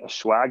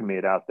swag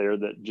made out there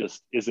that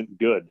just isn't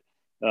good,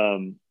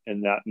 and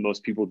that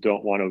most people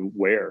don't want to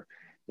wear.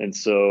 And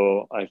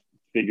so I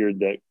figured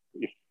that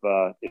if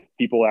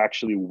people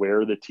actually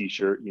wear the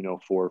T-shirt, you know,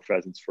 for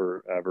Pheasants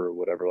Forever or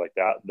whatever like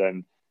that,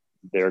 then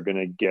they're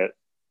gonna get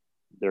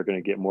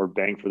more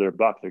bang for their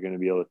buck. They're going to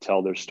be able to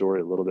tell their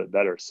story a little bit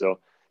better. So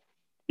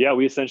yeah,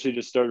 we essentially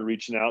just started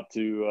reaching out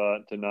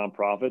to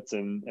nonprofits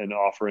and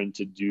offering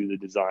to do the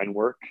design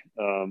work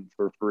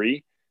for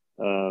free,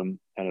 kind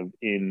of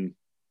in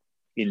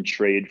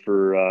trade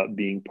for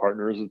being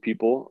partners with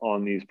people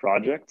on these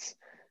projects,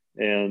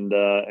 and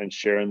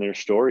sharing their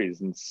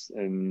stories,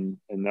 and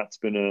that's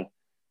been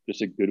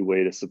just a good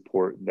way to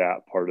support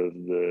that part of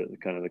the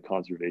kind of the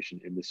conservation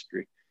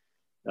industry.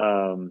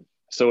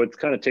 So it's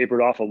kind of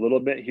tapered off a little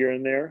bit here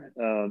and there.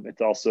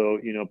 It's also,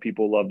 you know,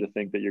 people love to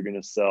think that you're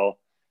going to sell,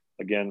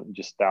 again,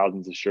 just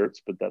thousands of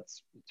shirts, but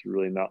it's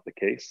really not the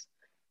case.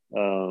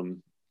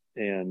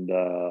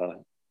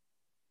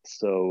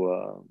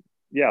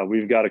 Yeah,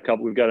 we've got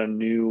a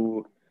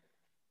new,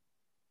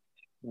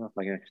 I don't know if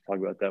I can actually talk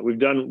about that. We've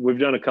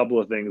done a couple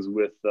of things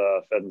with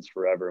Pheasants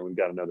Forever, and we've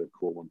got another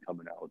cool one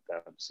coming out with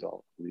them. So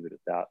I'll leave it at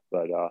that.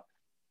 But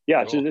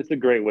yeah, cool. It's a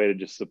great way to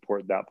just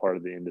support that part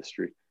of the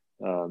industry,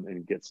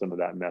 and get some of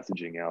that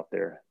messaging out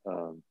there.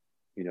 You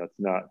know, it's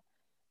not,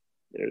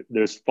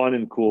 there's fun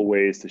and cool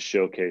ways to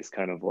showcase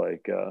kind of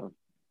like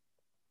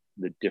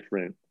the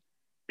different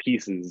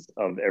pieces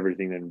of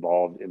everything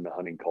involved in the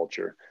hunting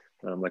culture.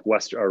 Like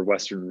our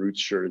Western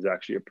Roots shirt is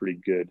actually a pretty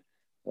good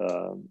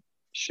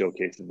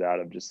showcase of that,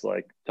 of just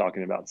like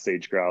talking about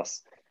sage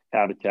grouse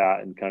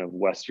habitat and kind of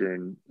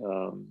Western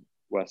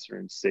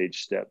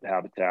sage steppe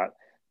habitat,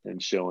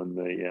 and showing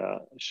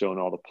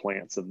all the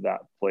plants of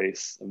that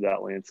place, of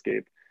that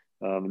landscape.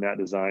 And that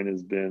design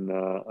has been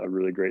a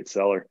really great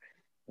seller.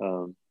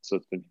 So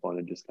it's been fun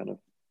to just kind of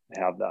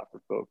have that for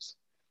folks.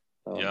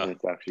 Yeah, and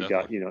it's actually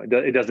definitely. got,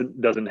 you know,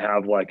 it doesn't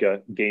have like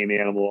a game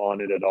animal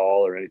on it at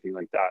all or anything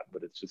like that,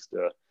 but it's just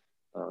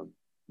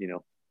you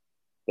know,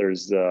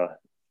 there's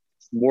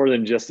more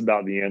than just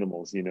about the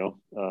animals, you know,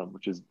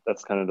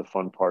 that's kind of the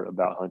fun part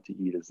about Hunt to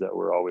Eat, is that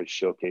we're always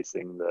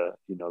showcasing the,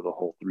 you know, the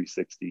whole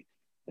 360,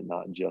 and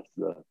not just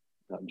the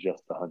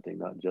hunting,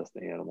 not just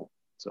the animal.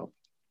 So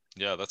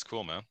yeah, that's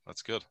cool, man.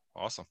 That's good.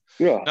 Awesome.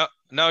 yeah.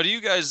 Now, do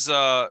you guys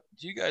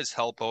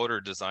help out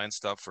or design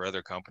stuff for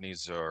other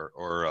companies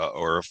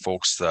or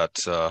folks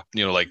that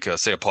you know, like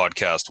say a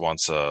podcast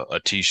wants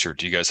a T-shirt?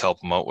 Do you guys help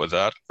them out with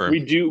that? Or?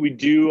 We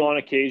do on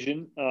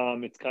occasion.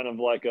 It's kind of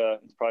like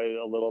it's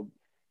probably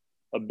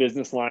a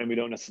business line we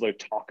don't necessarily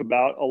talk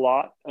about a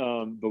lot,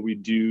 but we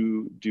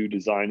do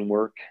design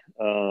work.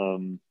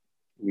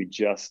 We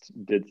just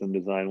did some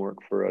design work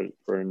for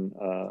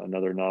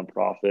another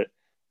nonprofit.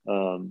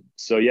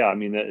 So yeah, I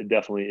mean, it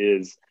definitely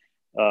is.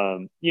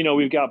 You know,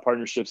 we've got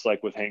partnerships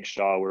like with Hank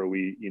Shaw, where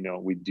we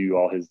do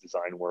all his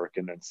design work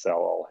and then sell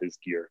all his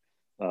gear,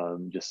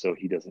 just so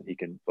he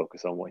can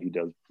focus on what he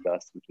does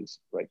best, which is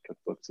write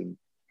cookbooks and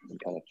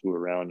kind of tour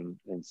around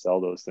and sell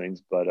those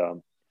things. But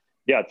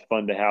yeah, it's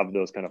fun to have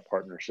those kind of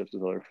partnerships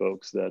with other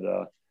folks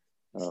that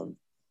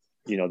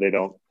you know,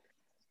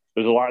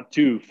 there's a lot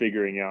to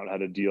figuring out how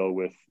to deal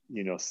with,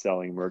 you know,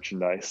 selling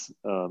merchandise,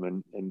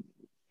 and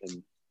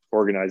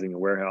organizing a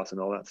warehouse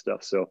and all that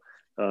stuff. So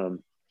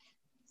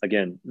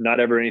again, not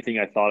ever anything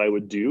I thought I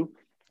would do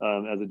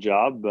as a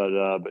job,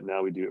 but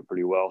now we do it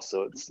pretty well.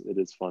 So it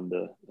is fun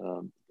to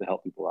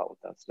help people out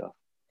with that stuff.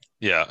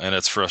 Yeah, and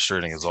it's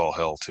frustrating as all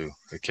hell too.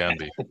 It can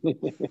be.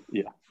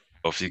 Yeah.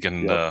 If you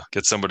can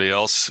get somebody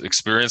else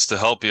experienced to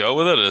help you out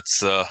with it,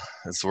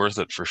 it's worth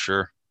it for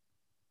sure.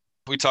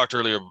 We talked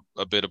earlier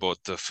a bit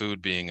about the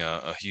food being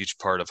a huge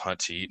part of Hunt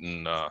to Eat,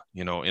 and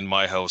you know, in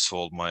my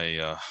household,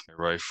 my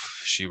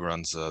wife, she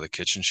runs the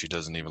kitchen. She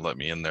doesn't even let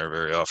me in there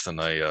very often.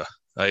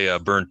 I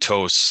burn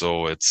toast,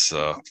 so it's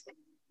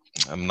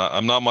I'm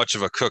not much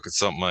of a cook. It's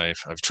something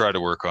I've tried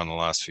to work on the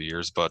last few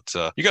years, but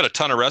you got a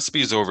ton of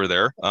recipes over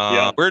there.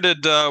 Yeah. Where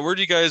did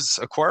you guys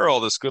acquire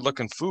all this good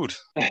looking food?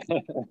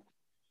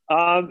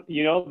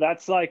 You know,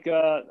 that's like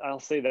I'll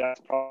say that's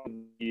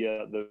probably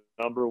the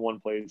number one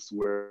place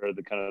where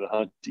the kind of the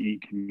Hunt to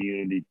Eat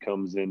community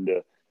comes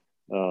into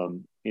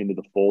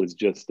the fold, is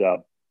just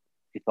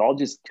it's all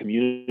just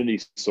community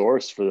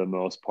source for the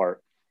most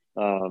part.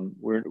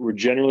 We're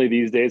generally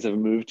these days have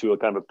moved to a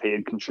kind of a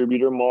paid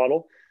contributor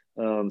model.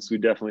 So we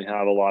definitely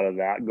have a lot of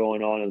that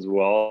going on as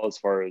well, as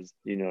far as,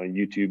 you know, a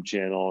YouTube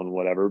channel and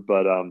whatever.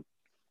 But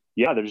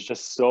yeah, there's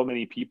just so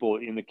many people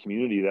in the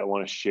community that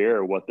want to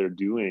share what they're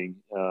doing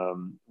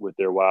with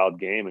their wild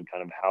game, and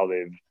kind of how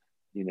they've,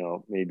 you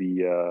know,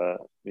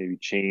 maybe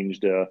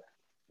changed a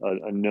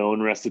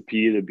known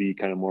recipe to be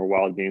kind of more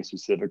wild game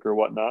specific or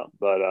whatnot.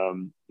 But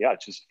yeah,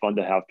 it's just fun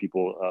to have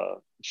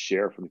people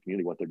share from the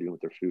community what they're doing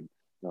with their food.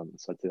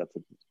 So I'd say that's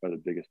probably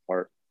the biggest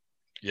part.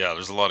 Yeah,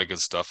 there's a lot of good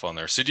stuff on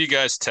there. So do you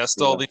guys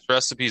test all these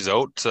recipes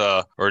out,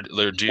 or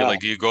do you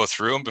do you go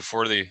through them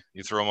before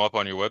you throw them up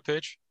on your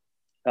webpage?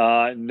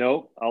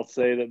 Nope. I'll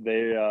say that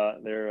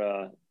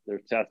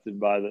they're tested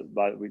by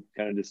we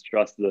kind of just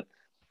trust the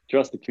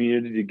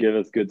community to give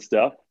us good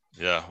stuff.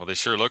 Yeah, well, they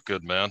sure look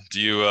good, man.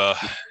 Do you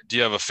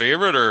have a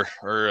favorite,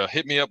 or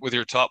hit me up with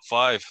your top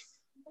five?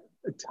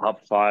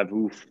 Top five.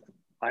 Oof.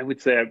 I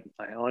would say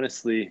I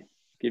honestly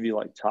give you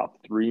like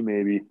top three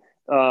maybe.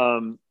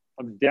 I'm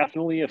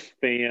definitely a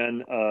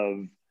fan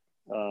of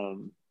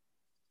um,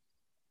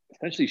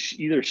 essentially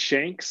either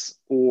shanks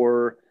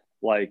or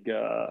like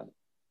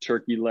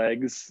turkey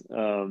legs.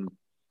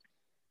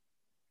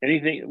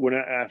 Anything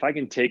if I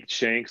can take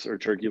shanks or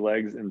turkey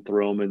legs and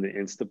throw them in the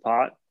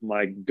Instapot,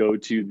 my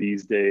go-to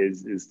these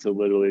days is to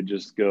literally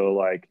just go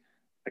like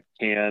a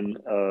can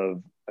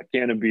of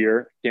beer,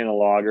 a can of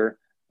lager,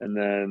 and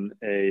then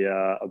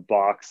a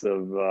box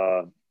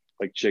of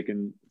like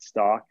chicken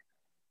stock,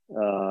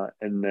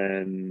 and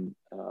then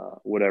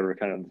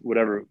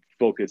whatever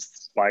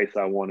focused spice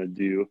I want to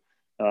do,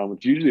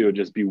 which usually would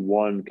just be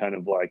one kind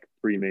of like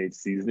pre-made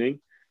seasoning.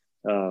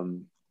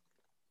 Um,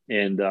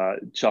 and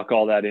chuck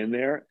all that in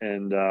there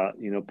and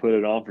put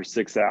it on for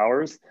 6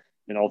 hours,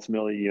 and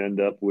ultimately you end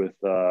up with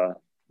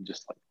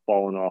just like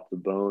falling off the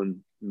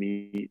bone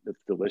meat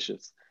that's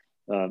delicious.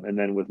 And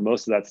then with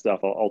most of that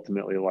stuff I'll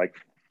ultimately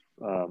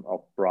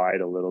I'll fry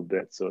it a little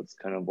bit so it's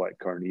kind of like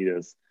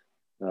carnitas.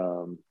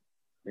 um,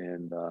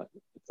 and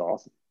It's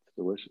awesome, it's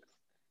delicious.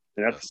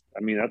 And Yes.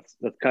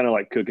 that's kind of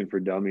like cooking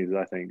for dummies,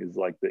 I think, is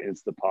like the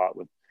Instapot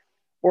with,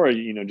 or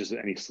just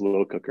any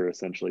slow cooker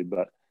essentially.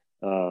 But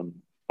um,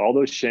 all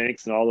those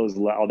shanks and all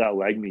that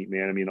leg meat,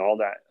 man. I mean, all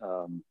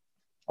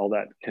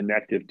that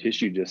connective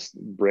tissue just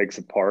breaks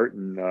apart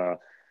and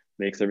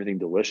makes everything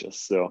delicious.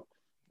 So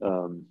um, I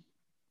think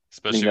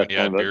Especially when that's you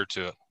kind add of a, beer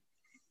to it.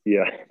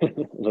 yeah,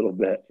 a little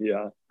bit,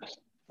 yeah.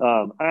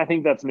 And I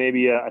think that's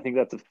I think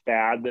that's a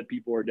fad that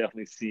people are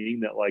definitely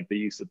seeing, that like they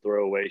used to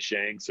throw away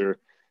shanks, or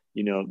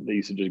they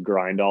used to just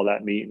grind all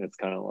that meat, and it's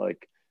kind of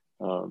like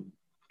um,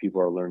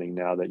 people are learning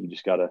now that you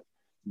just got to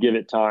give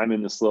it time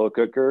in the slow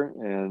cooker,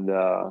 and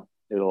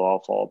it'll all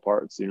fall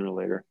apart sooner or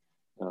later.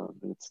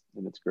 And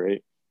it's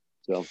great.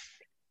 So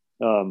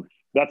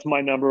that's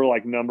my number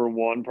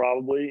one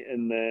probably.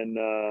 And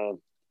then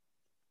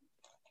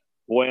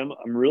boy,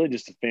 I'm really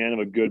just a fan of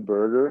a good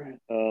burger,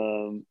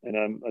 and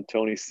I'm a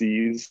Tony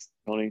C's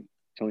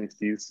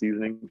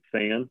seasoning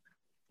fan.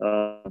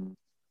 A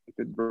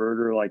good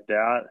burger like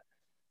that,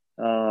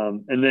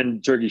 and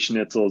then turkey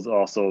schnitzel is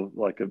also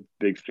like a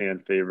big fan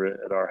favorite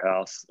at our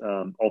house.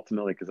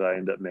 Ultimately, because I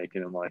end up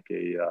making them like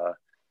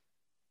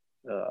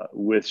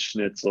with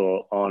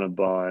schnitzel on a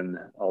bun.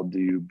 I'll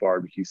do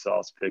barbecue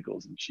sauce,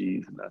 pickles, and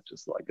cheese, and that's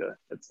just like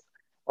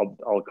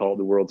I'll call it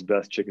the world's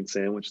best chicken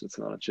sandwich. That's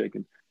not a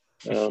chicken.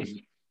 Um,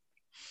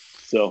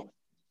 so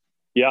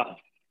yeah,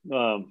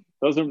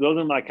 those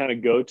are my kind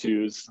of go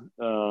tos.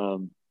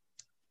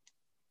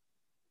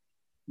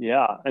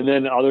 Yeah, and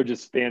then other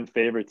just fan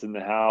favorites in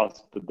the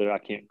house, but I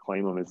can't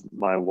claim them. Is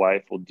my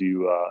wife will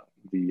do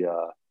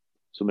the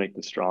she'll make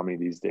pastrami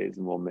these days,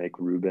 and we'll make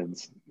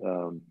Reubens,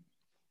 and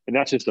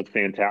that's just a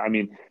fantastic. I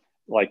mean,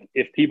 like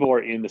if people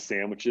are into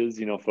sandwiches,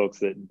 folks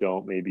that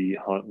don't maybe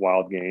hunt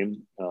wild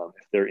game,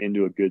 if they're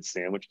into a good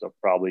sandwich, they're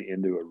probably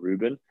into a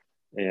Reuben.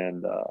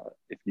 And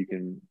if you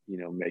can,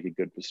 make a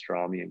good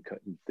pastrami and cut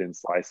and thin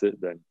slice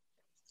it, then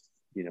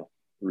you know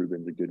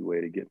Reuben's a good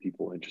way to get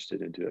people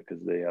interested into it,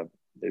 because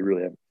they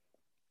really have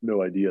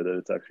no idea that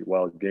it's actually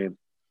wild game.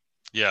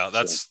 Yeah,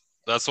 So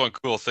that's one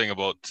cool thing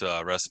about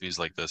recipes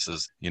like this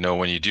is,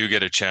 when you do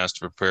get a chance to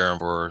prepare them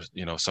for,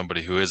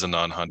 somebody who is a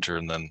non-hunter,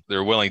 and then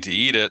they're willing to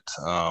eat it.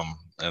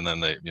 And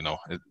then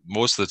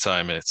most of the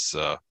time it's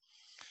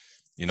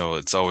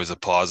always a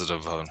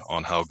positive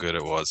on how good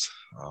it was.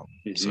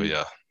 So mhm.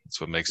 yeah, that's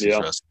what makes these Yeah.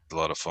 recipes a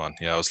lot of fun.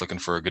 Yeah, I was looking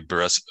for a good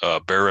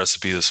bear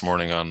recipe this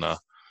morning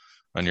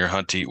on your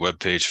Hunt to Eat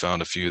webpage.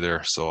 Found a few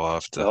there, so I'll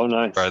have to Oh,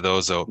 try nice,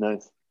 those out.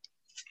 nice.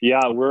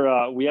 Yeah,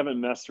 we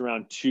haven't messed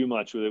around too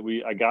much with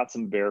it. I got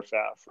some bear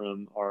fat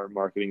from our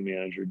marketing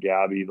manager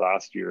Gabby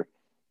last year,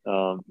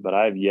 but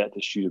I have yet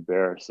to shoot a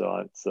bear, so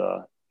it's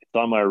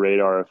on my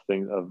radar of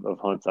things of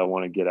hunts I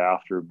want to get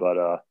after. But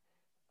I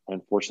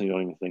unfortunately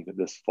don't even think that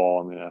this fall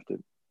I'm gonna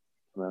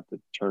have to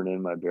turn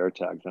in my bear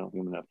tags. I don't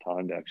think I'm gonna have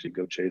time to actually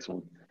go chase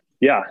one.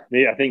 Yeah,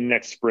 maybe I think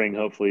next spring,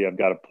 hopefully, I've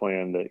got a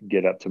plan to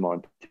get up to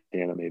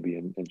Montana maybe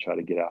and try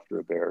to get after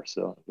a bear.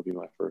 So it'll be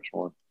my first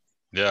one.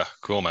 Yeah,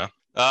 cool, man.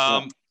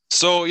 Yeah,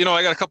 So,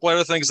 I got a couple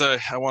other things I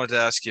wanted to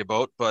ask you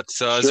about, but is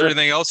there sure.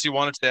 anything else you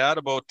wanted to add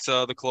about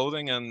the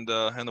clothing and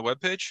the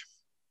webpage?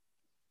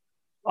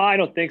 I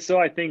don't think so.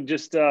 I think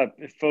just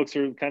if folks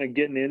are kind of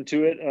getting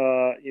into it,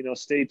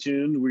 stay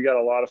tuned. We got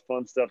a lot of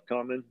fun stuff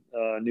coming.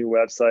 New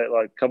website,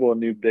 like a couple of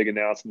new big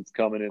announcements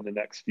coming in the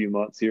next few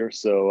months here.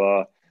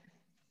 So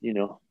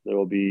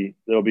there'll be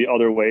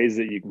other ways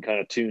that you can kind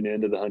of tune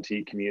into the Hunt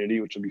Eat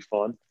community, which will be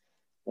fun.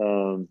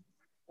 Um,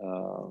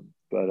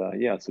 but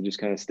yeah, so just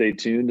kind of stay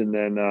tuned. And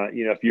then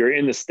if you're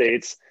in the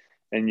States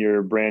and you're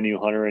a brand new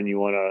hunter and you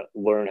want to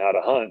learn how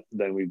to hunt,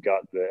 then we've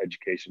got the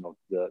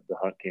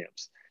hunt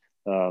camps.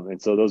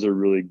 And so those are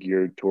really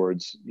geared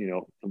towards,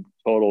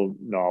 total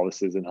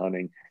novices in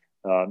hunting,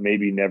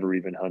 maybe never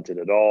even hunted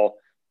at all,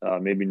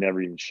 maybe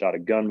never even shot a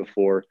gun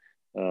before,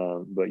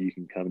 but you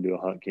can come to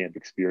a hunt camp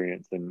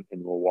experience and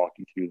we'll walk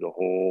you through the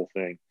whole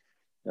thing.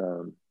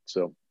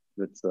 So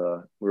that's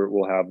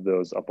we'll have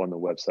those up on the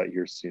website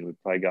here soon.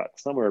 We've probably got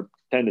somewhere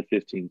 10 to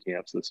 15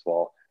 camps this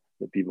fall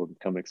that people can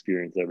come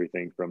experience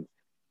everything from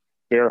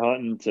bear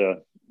hunting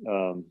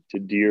to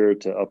deer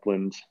to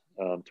upland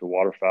to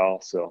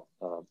waterfowl. So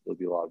there'll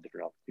be a lot of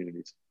different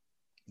opportunities.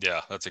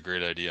 Yeah, that's a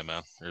great idea,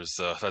 man.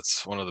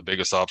 That's one of the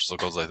biggest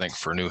obstacles I think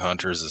for new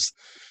hunters is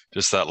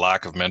just that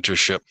lack of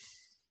mentorship.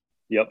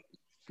 Yep.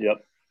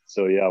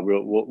 So yeah,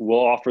 we'll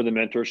offer the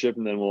mentorship,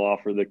 and then we'll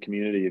offer the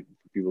community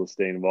for people to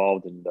stay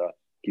involved and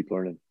keep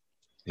learning.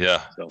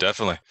 Yeah,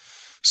 definitely.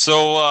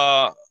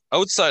 So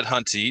outside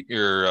Hunt Eat,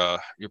 you're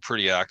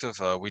pretty active.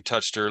 We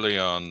touched early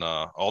on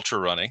ultra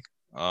running.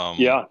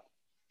 Yeah.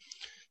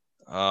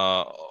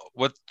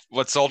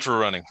 What's ultra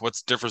running?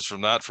 What's difference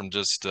from that from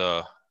just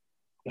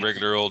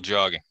regular old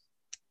jogging?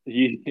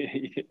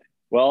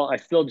 Well, I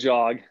still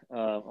jog,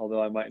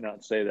 although I might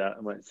not say that.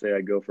 I might say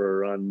I go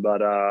for a run,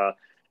 but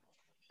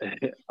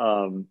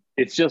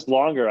it's just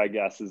longer, I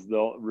guess, is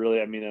though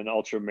really, I mean, an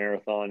ultra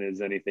marathon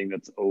is anything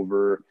that's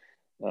over,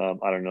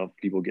 I don't know if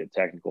people get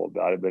technical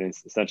about it, but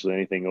it's essentially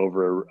anything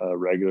over a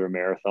regular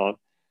marathon.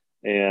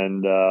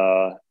 And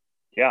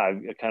yeah,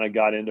 I kind of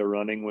got into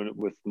running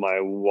with my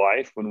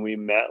wife when we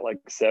met like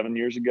 8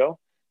 years ago.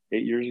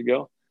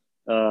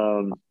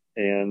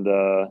 And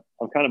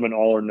I'm kind of an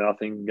all or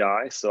nothing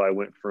guy. So I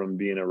went from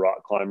being a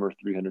rock climber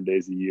 300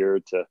 days a year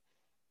to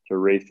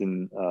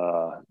racing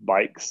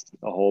bikes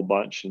a whole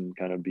bunch and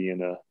kind of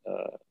being a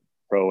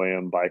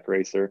pro-am bike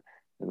racer.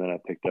 And then I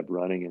picked up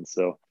running. And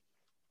so, of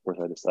course,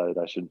 I decided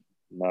I should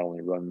not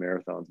only run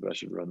marathons, but I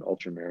should run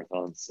ultra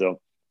marathons. So,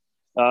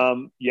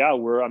 yeah,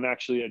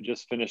 I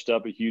just finished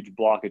up a huge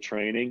block of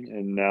training,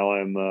 and now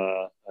I'm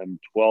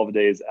 12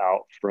 days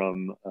out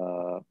from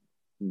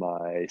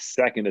my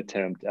second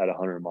attempt at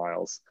 100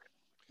 miles.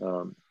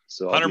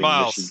 So 100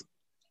 miles.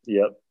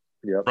 Yep.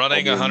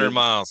 Running 100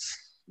 miles.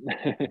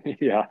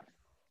 Yeah.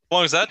 How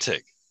long does that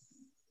take?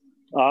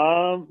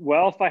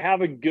 Well, if I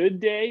have a good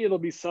day, it'll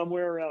be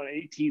somewhere around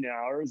 18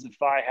 hours.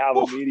 If I have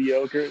a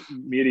mediocre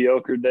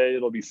day,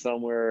 it'll be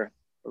somewhere,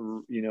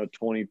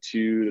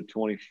 22 to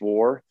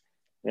 24.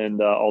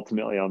 And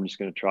ultimately, I'm just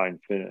going to try and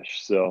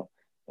finish. So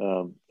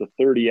the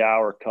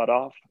 30-hour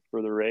cutoff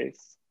for the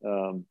race.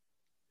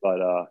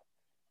 But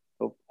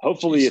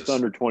hopefully it's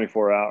under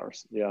 24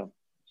 hours. Yeah.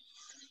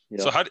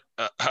 So how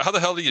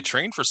the hell do you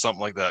train for something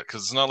like that?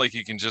 Because it's not like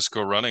you can just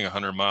go running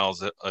 100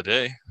 miles a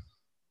day.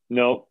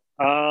 No.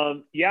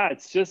 Yeah,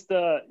 it's just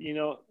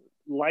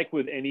like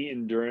with any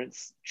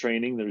endurance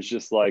training, there's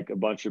just like a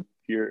bunch of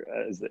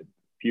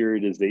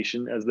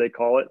periodization, as they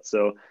call it.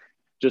 So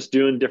just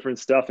doing different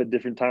stuff at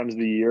different times of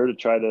the year to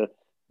try to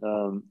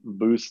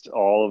boost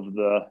all of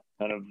the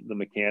kind of the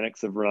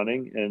mechanics of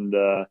running. And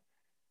I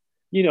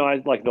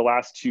like the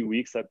last 2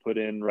 weeks I put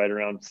in right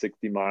around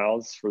 60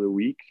 miles for the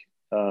week.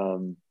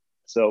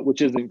 So,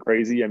 which isn't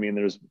crazy. I mean,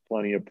 there's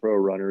plenty of pro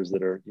runners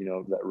that are,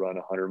 that run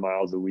 100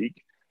 miles a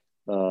week.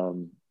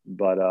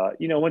 But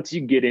once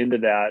you get into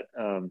that,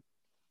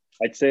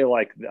 I'd say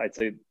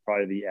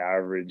probably the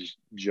average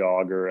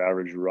jogger,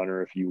 average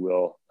runner, if you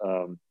will,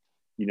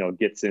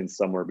 gets in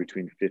somewhere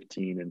between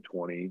 15 and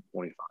 20,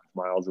 25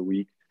 miles a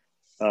week.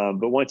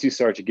 But once you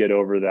start to get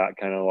over that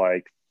kind of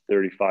like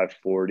 35,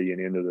 40 and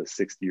into the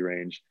 60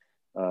 range,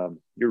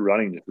 your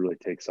running just really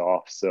takes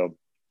off. So,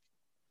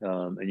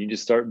 and you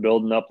just start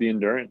building up the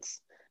endurance.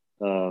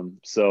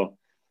 So,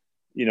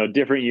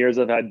 different years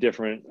I've had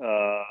different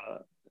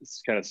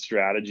kind of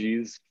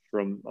strategies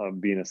from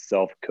being a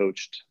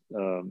self-coached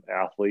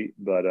athlete.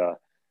 But,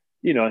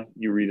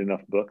 you read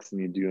enough books and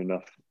you do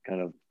enough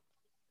kind of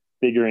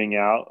figuring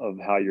out of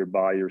how your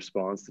body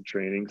responds to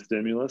training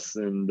stimulus.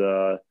 And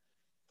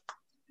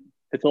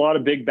it's a lot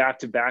of big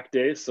back-to-back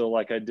days. So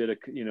like I did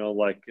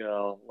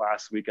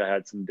last week I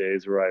had some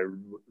days where I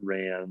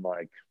ran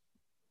like,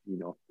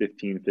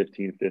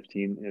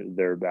 15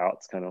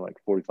 thereabouts, kind of like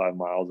 45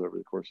 miles over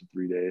the course of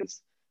 3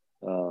 days.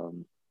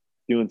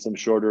 Doing some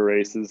shorter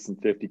races, some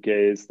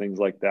 50Ks, things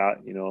like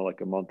that,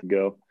 like a month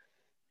ago.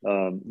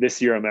 This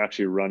year I'm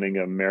actually running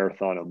a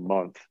marathon a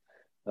month,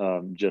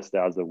 just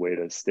as a way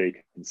to stay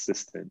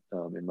consistent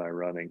in my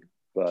running.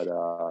 But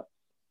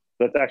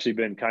that's actually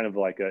been kind of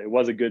like it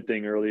was a good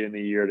thing early in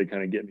the year to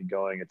kind of get me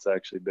going. It's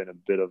actually been a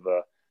bit of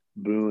a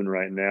boon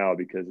right now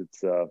because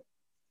it's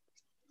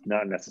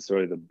not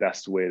necessarily the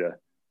best way to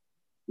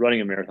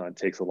running a marathon.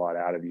 Takes a lot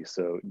out of you.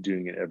 So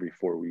doing it every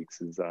 4 weeks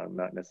is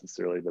not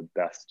necessarily the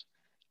best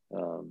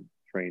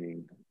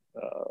training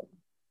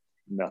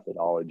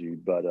methodology,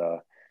 but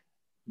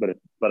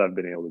I've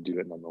been able to do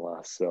it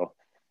nonetheless. So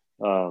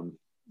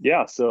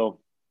yeah, so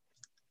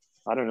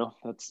I don't know.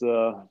 That's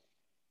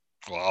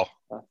wow.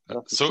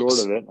 That's the short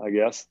of it, I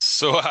guess.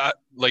 So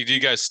do you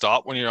guys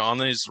stop when you're on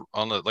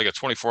like a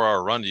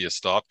 24-hour run? Do you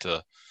stop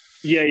to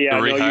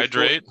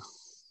rehydrate?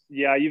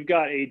 Yeah, you've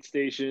got aid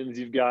stations,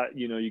 you've got,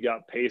 you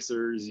got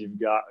pacers, you've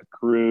got a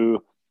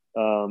crew.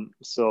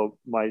 So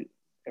my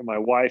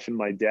wife and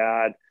my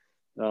dad,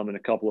 and a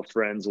couple of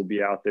friends will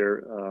be out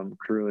there,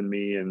 crewing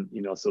me, and,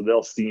 so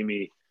they'll see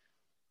me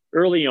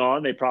early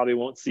on. They probably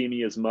won't see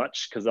me as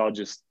much because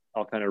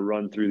I'll kind of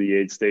run through the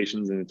aid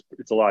stations, and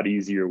it's a lot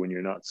easier when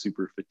you're not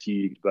super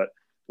fatigued. But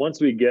once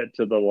we get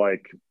to the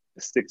like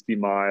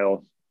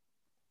 60-mile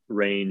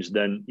range,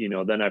 then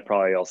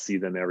I'll see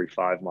them every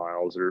 5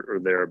 miles or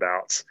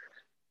thereabouts.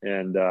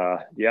 And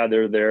yeah,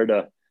 they're there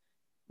to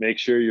make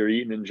sure you're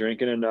eating and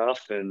drinking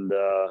enough. And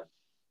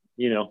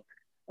you know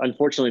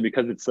unfortunately,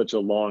 because it's such a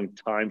long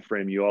time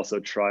frame, you also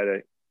try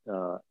to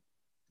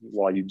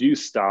while you do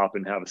stop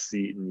and have a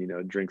seat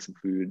and drink some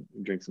food,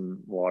 drink some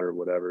water,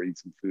 whatever, eat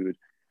some food,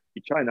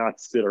 you try not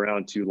to sit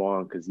around too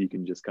long because you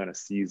can just kind of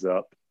seize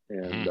up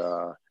and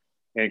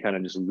kind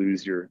of just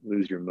lose your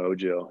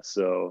mojo.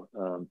 So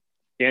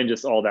and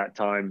just all that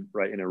time,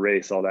 right, in a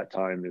race, all that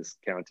time is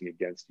counting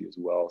against you as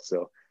well.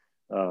 So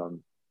the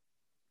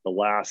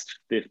last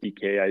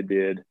 50K I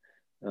did,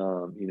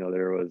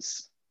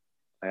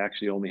 I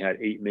actually only had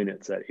 8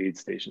 minutes at aid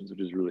stations,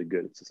 which is really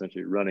good. It's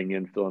essentially running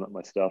in, filling up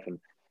my stuff, and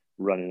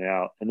running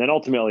out. And then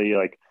ultimately,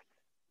 like,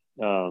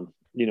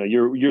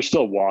 you're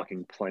still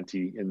walking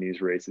plenty in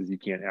these races. You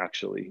can't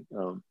actually,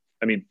 don't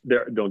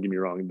get me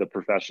wrong, the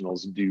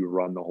professionals do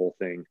run the whole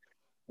thing.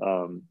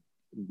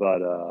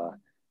 But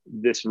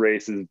this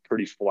race is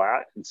pretty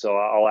flat. And so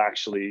I'll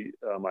actually,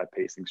 my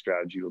pacing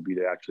strategy will be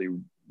to actually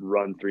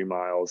run 3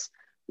 miles,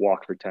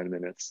 walk for 10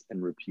 minutes,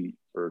 and repeat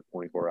for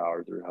 24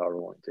 hours or however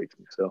long it takes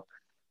me. So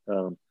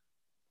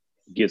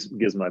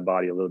gives my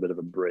body a little bit of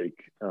a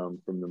break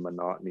from the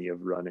monotony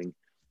of running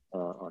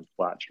on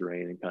flat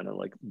terrain, and kind of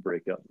like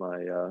break up my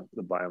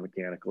the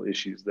biomechanical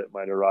issues that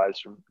might arise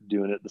from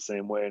doing it the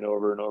same way and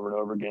over and over and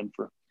over again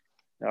for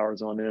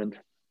hours on end.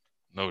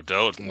 No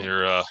doubt. And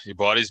your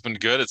body's been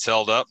good. It's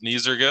held up.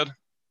 Knees are good.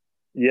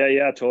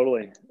 Yeah,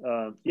 totally.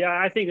 Yeah,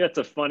 I think that's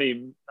a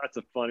funny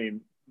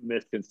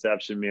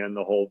misconception, man.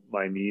 The whole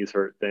my knees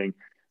hurt thing.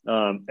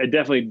 I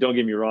definitely, don't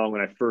get me wrong. When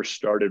I first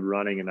started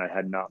running and I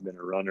had not been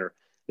a runner,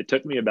 it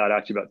took me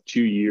about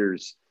 2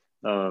 years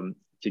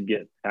to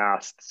get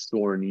past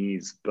sore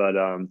knees. But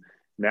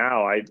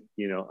now I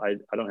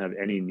don't have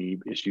any knee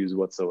issues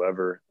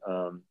whatsoever.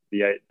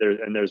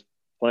 There's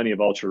plenty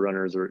of ultra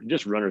runners, or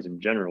just runners in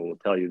general, will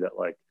tell you that,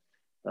 like,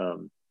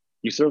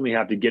 you certainly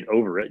have to get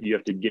over it. You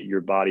have to get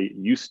your body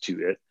used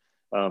to it.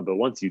 But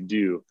once you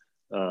do,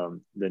 the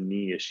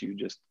knee issue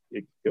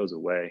it goes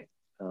away.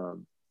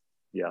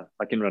 Yeah,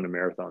 I can run a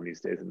marathon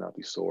these days and not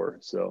be sore.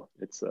 So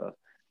it's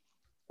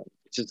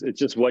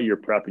just what you're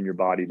prepping your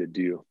body to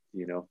do,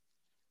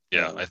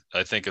 Yeah,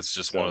 I think it's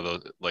just one of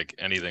those, like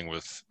anything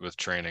with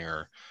training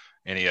or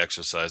any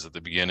exercise at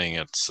the beginning,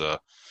 it's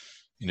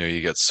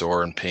you get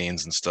sore and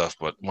pains and stuff,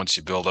 but once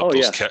you build up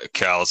those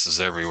calluses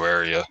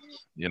everywhere,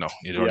 you don't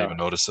even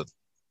notice it.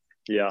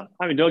 Yeah,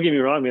 I mean, don't get me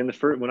wrong, man.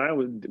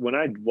 When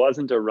I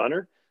wasn't a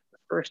runner, the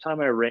first time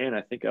I ran,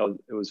 I think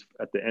it was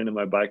at the end of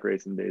my bike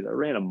racing days. I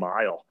ran a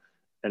mile,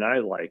 and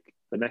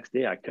the next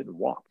day I couldn't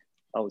walk.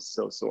 I was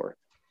so sore,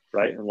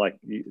 right? And like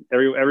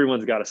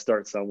everyone's got to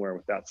start somewhere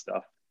with that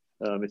stuff.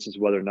 It's just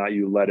whether or not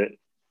you let it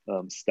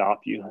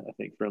stop you, I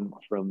think, from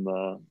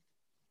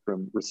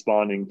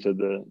responding to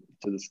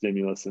the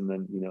stimulus, and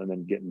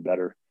then getting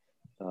better.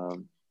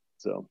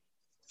 So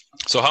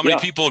how many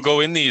people go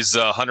in these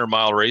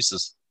 100-mile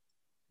races?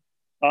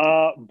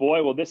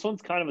 Boy, well, this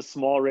one's kind of a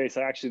small race.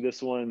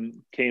 This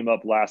one came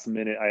up last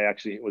minute. I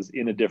actually was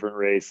in a different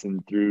race,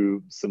 and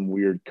through some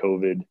weird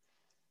COVID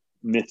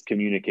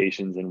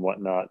miscommunications and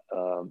whatnot,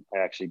 I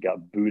actually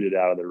got booted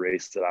out of the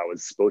race that I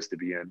was supposed to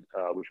be in,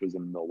 which was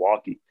in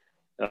Milwaukee.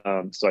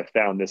 So I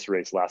found this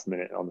race last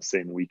minute on the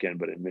same weekend,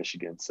 but in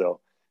Michigan. So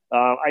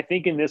I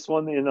think in this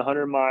one, in the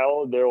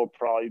 100-mile, there will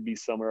probably be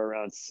somewhere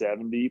around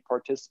 70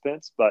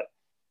 participants. But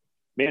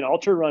man,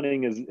 ultra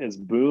running is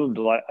boomed.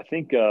 I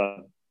think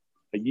a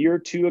year or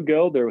two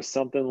ago, there was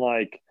something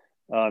like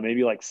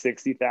maybe like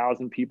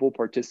 60,000 people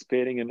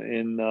participating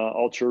in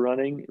ultra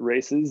running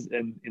races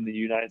in the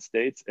United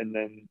States. And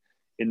then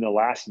in the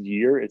last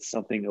year, it's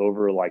something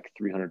over like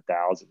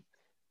 300,000.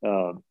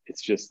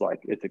 It's just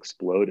like, it's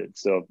exploded.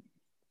 So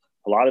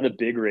a lot of the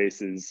big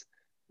races,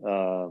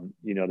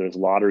 there's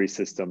lottery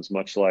systems,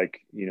 much like,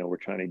 we're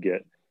trying to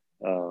get,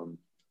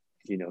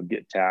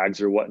 get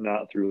tags or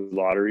whatnot through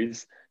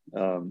lotteries.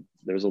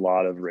 There's a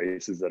lot of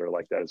races that are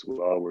like that as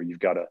well, where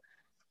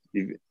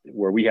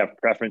where we have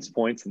preference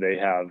points, they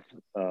have,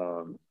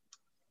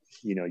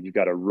 you've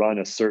got to run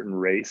a certain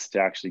race to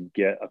actually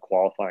get a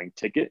qualifying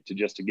ticket to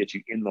get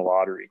you in the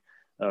lottery,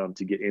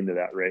 to get into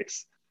that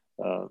race.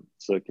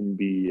 So it can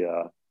be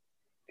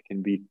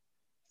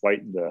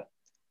quite the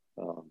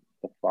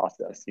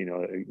process,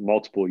 a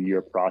multiple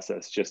year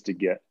process just to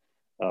get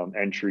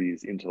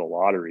entries into the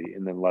lottery,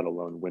 and then let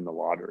alone win the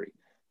lottery.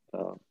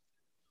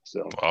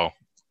 Wow.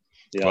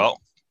 Yeah.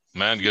 Well,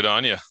 man, good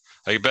on you.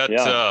 I bet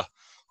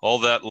all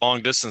that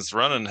long distance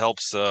running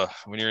helps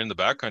when you're in the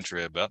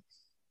backcountry, I bet.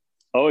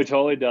 Oh, it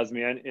totally does,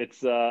 man.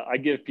 It's I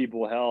give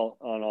people hell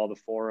on all the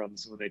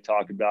forums when they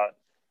talk about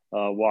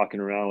walking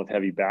around with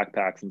heavy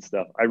backpacks and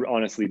stuff. I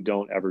honestly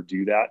don't ever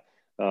do that.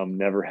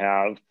 Never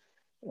have.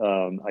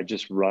 I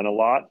just run a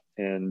lot,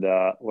 and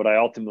what I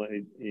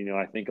ultimately,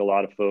 I think a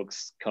lot of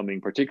folks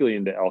coming, particularly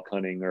into elk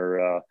hunting,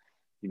 or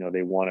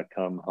they want to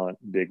come hunt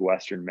big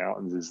Western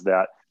mountains, is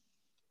that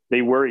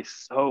they worry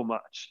so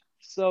much,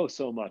 so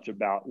much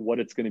about what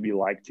it's going to be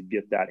like to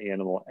get that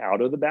animal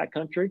out of the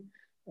backcountry.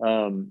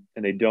 And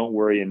they don't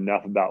worry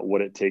enough about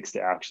what it takes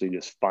to actually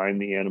just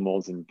find the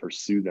animals and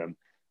pursue them.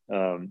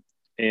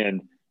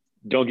 And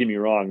don't get me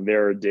wrong,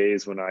 there are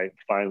days when I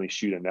finally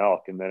shoot an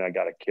elk and then I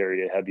got to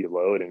carry a heavy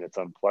load and it's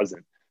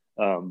unpleasant.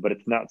 But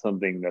it's not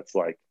something that's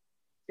like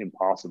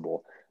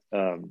impossible.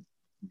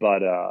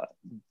 But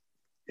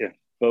if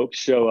folks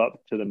show up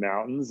to the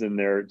mountains and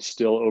they're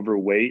still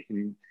overweight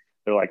and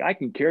they're like, I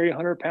can carry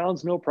 100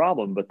 pounds, no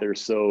problem, but they're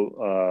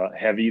so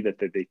heavy that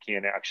they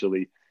can't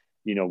actually,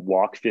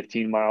 walk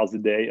 15 miles a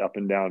day up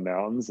and down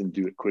mountains and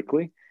do it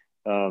quickly.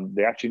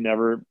 They actually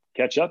never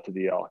catch up to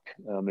the elk.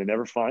 They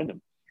never find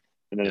them.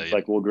 And then it's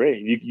like, well,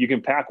 great. You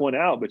can pack one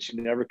out, but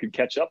you never could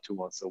catch up to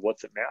one. So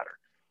what's it matter?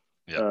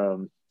 Yeah.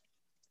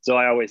 So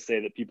I always say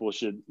that people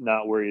should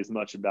not worry as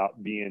much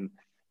about being,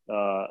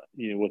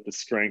 with the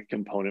strength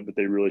component, but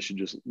they really should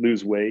just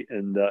lose weight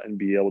and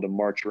be able to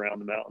march around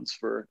the mountains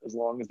for as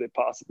long as they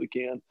possibly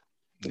can.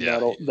 And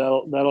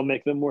that'll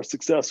make them more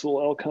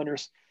successful elk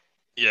hunters.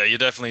 Yeah, you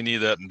definitely need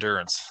that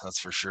endurance. That's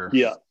for sure.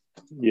 Yeah.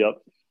 Yep.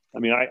 I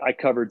mean, I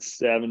covered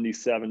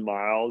 77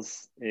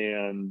 miles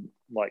and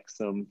like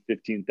some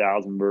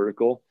 15,000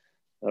 vertical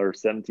or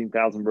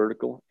 17,000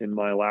 vertical in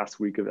my last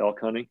week of elk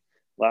hunting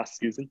last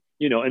season.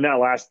 And that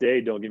last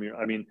day, don't get me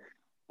wrong, I mean,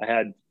 we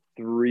had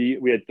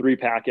 3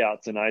 pack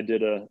outs, and I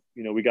did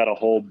we got a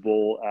whole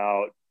bull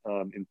out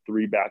in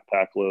 3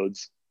 backpack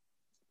loads.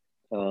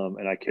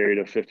 And I carried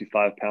a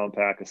 55-pound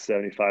pack, a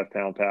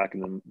 75-pound pack,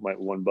 and then my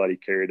one buddy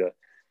carried a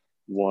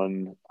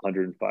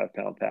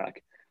 105-pound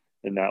pack.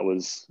 And that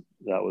was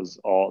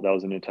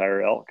an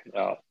entire elk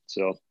out.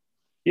 So,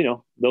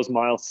 those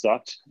miles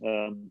sucked.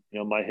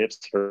 My hips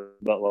hurt,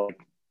 but like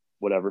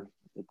whatever.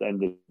 At the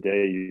end of the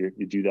day, you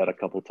do that a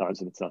couple of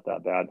times and it's not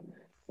that bad.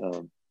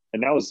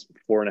 And that was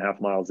 4.5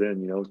 miles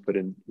in,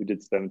 we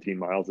did 17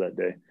 miles that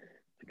day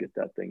to get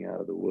that thing out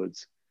of the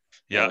woods.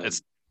 Yeah.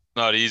 It's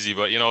not easy,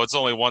 but it's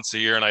only once a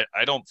year. And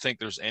I don't think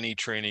there's any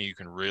training you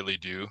can really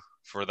do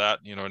for that,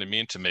 you know what I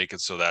mean, to make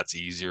it so that's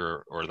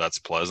easier or that's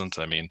pleasant.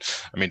 I mean,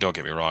 don't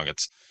get me wrong,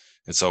 it's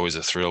always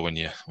a thrill when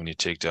you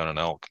take down an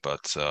elk, but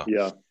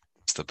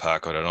it's the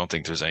pack out. I don't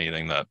think there's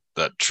anything that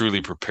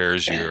truly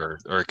prepares you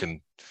or can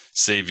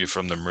save you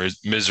from the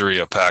misery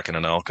of packing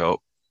an elk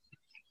out.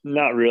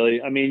 Not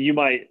really. I mean, you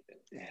might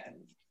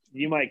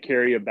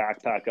carry a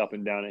backpack up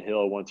and down a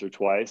hill once or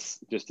twice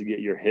just to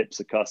get your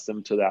hips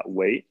accustomed to that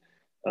weight,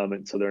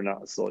 and so they're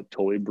not so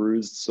totally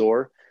bruised,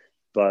 sore.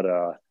 But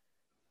other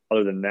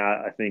than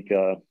that, I think,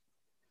 I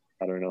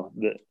don't know.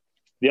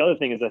 The other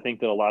thing is I think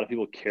that a lot of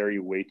people carry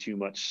way too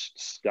much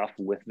stuff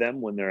with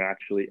them when they're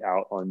actually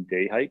out on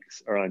day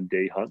hikes or on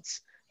day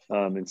hunts.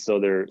 And so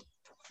they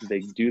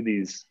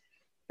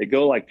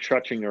go like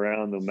trudging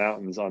around the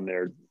mountains on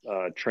their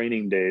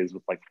training days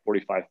with like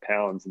 45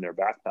 pounds in their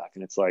backpack.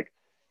 And it's like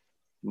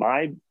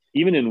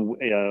even in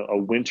a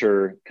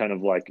winter kind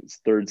of like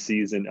 3rd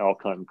season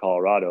elk hunt in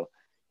Colorado,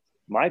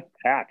 my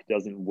pack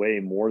doesn't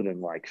weigh more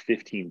than like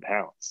 15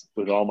 pounds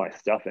with all my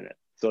stuff in it.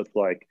 So it's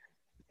like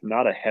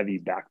not a heavy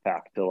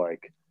backpack to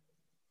like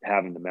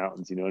have in the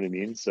mountains, you know what I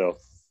mean? So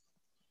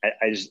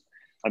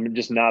I'm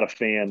just not a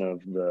fan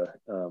of the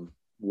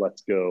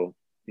let's go,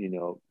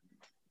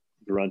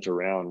 grunt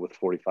around with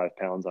 45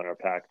 pounds on our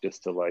pack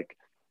just to like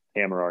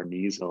hammer our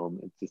knees home.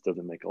 It just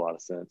doesn't make a lot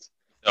of sense.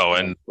 Oh,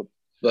 and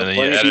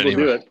plenty of people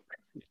do it.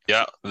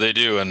 Yeah, they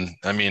do. And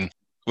I mean,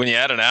 when you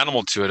add an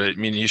animal to it, I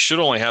mean, you should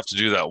only have to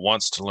do that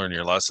once to learn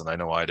your lesson. I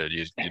know I did.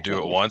 You do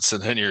it once,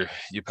 and then you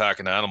pack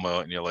an animal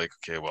out, and you're like,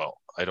 okay, well,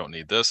 I don't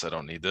need this. I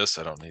don't need this.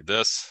 I don't need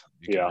this.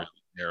 You can really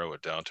narrow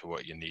it down to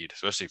what you need,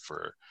 especially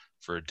for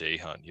a day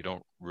hunt. You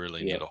don't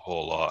really need a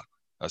whole lot.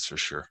 That's for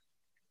sure.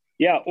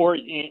 Yeah,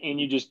 and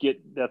you just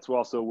get, that's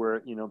also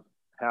where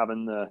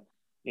having the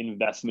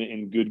investment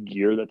in good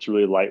gear that's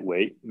really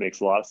lightweight makes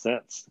a lot of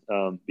sense,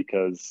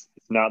 because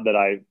it's not that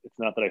I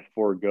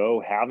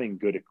forego having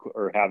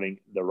or having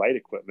the right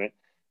equipment.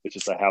 It's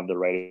just I have the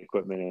right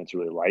equipment and it's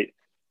really light.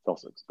 It's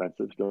also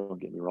expensive, don't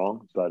get me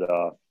wrong, but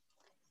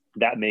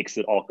that makes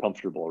it all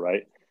comfortable,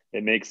 right?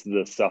 It makes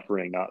the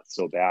suffering not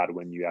so bad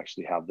when you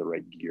actually have the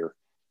right gear.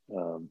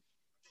 And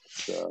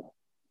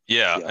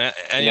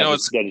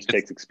that just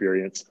takes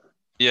experience.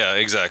 Yeah,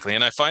 exactly.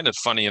 And I find it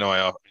funny,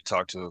 I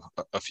talk to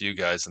a few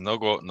guys and they'll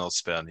go out and they'll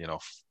spend,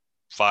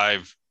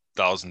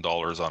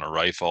 $5,000 on a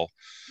rifle,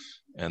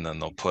 and then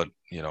they'll put,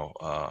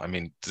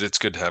 it's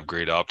good to have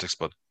great optics,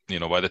 but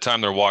by the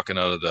time they're walking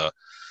out of the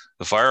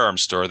firearm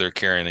store, they're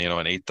carrying,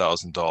 an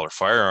 $8,000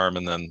 firearm,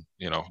 and then,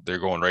 they're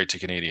going right to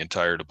Canadian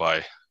Tire to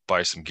buy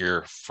some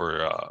gear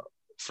for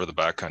the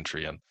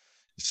backcountry. And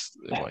it's,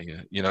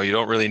 you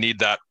don't really need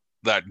that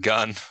that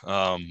gun.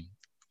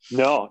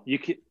 No, you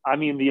can. I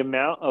mean, the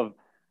amount of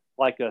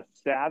like a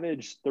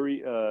Savage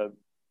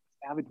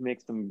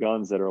makes some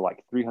guns that are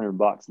like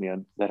 $300,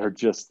 man. That are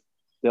just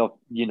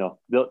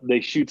they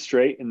shoot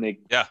straight and they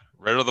Yeah,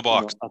 right out of the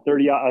box. a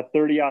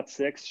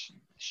 30-06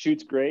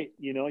 shoots great.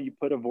 You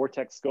put a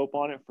Vortex scope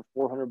on it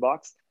for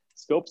 $400.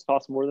 Scopes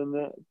cost more than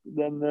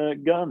the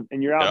gun,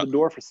 and you're out Yeah, the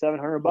door for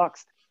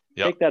 $700.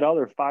 yeah, Take that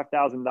other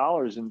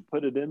 $5,000 and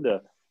put it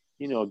into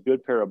a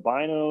good pair of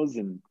binos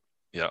and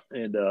yeah.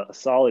 a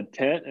solid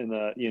tent and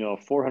a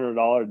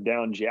 $400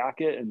 down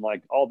jacket and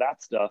like all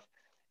that stuff,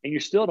 and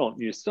you're still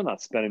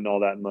not spending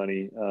all that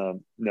money.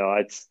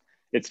 No,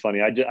 it's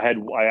funny.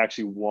 I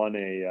actually won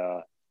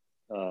a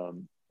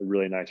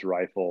really nice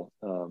rifle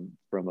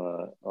from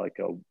a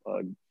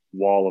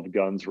wall of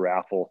guns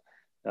raffle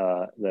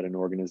that an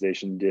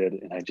organization did,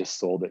 and I just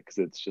sold it because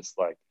it's just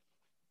like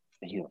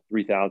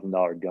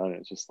 $3,000 gun.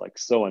 It's just like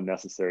so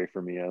unnecessary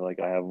for me.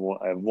 I have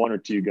one or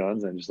two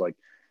guns and just like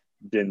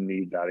didn't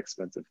need that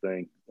expensive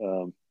thing.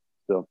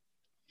 So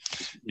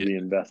just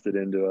reinvested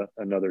into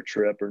another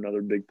trip or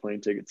another big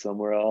plane ticket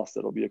somewhere else.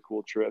 That'll be a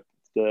cool trip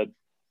instead.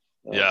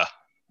 Yeah,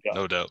 Yeah.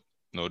 no doubt.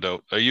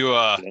 Are you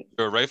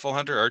you're a rifle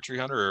hunter, archery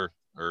hunter,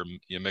 or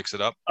you mix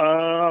it up?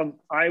 I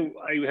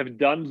have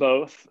done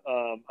both.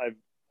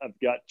 I've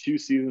got 2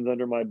 seasons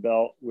under my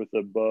belt with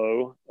a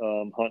bow,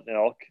 hunting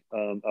elk.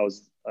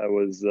 I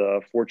was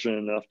fortunate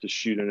enough to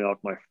shoot an elk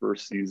my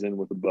first season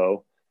with a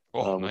bow,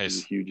 Oh, which is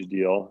nice. a huge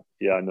deal.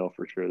 Yeah, I know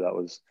for sure that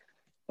was.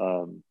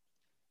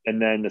 And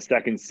then the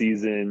second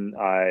season,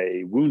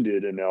 I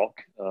wounded an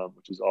elk,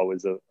 which is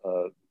always a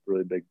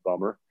really big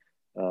bummer.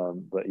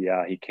 But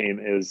yeah, he came.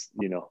 It was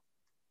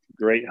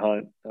great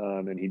hunt,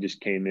 and he just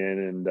came in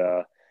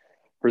and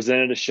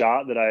presented a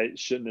shot that I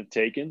shouldn't have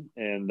taken,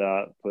 and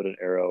put an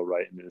arrow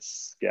right in his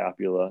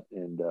scapula,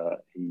 and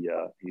he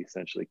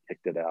essentially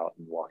kicked it out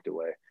and walked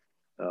away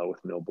with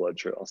no blood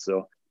trail.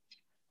 So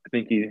I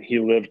think he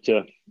lived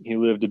to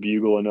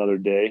bugle another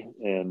day,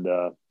 and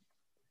that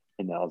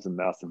was a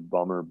massive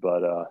bummer.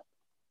 But a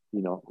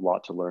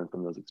lot to learn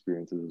from those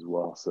experiences as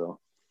well. So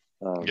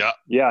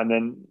yeah. And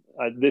then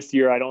this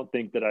year, I don't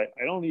think that I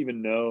don't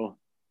even know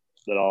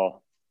that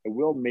I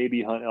will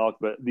maybe hunt elk,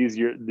 but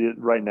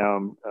right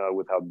now,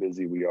 with how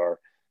busy we are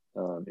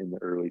in the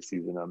early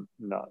season, I'm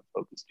not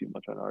focused too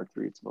much on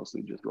archery. It's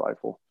mostly just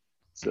rifle.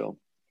 So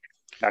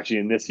actually,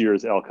 in this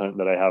year's elk hunt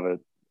that I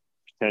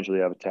potentially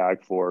have a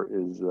tag for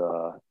is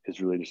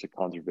really just a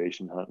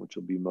conservation hunt, which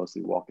will be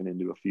mostly walking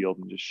into a field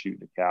and just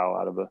shooting a cow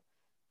out of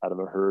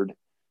a herd.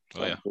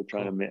 Oh yeah, So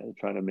trying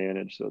to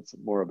manage. So it's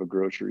more of a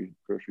grocery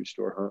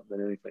store hunt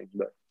than anything.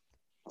 But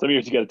some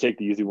years you got to take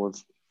the easy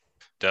ones.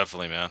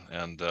 definitely, man.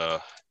 And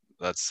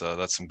that's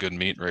some good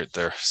meat right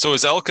there. So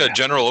is elk a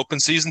general open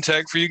season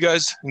tag for you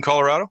guys in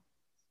Colorado?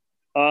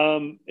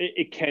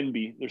 It can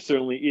be. There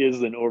certainly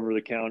is an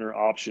over-the-counter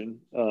option.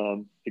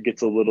 It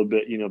gets a little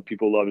bit,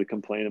 people love to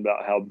complain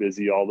about how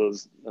busy all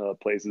those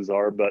places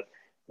are, but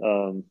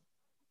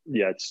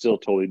yeah, it's still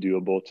totally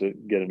doable to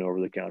get an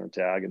over-the-counter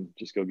tag and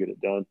just go get it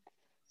done.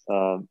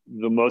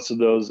 The most of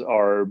those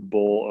are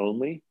bull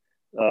only,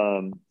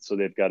 so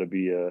they've got to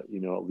be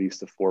at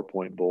least a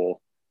 4-point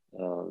bull,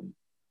 or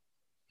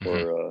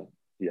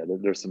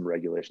there's some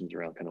regulations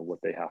around kind of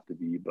what they have to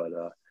be, but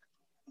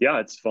yeah,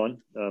 it's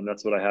fun.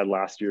 That's what I had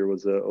last year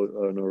was an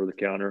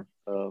over-the-counter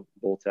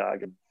bull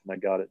tag, and I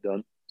got it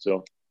done.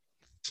 So,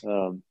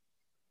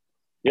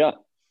 yeah,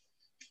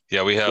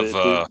 we have it's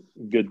a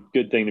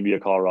good thing to be a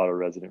Colorado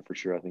resident for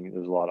sure. I think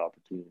there's a lot of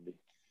opportunity.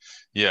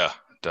 Yeah,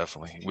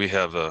 definitely. We've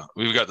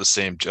got the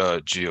same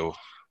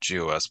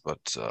GOS, but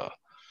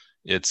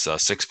it's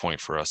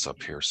 6-point for us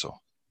up here. So,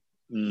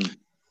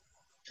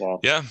 wow.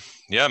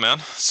 Yeah, man.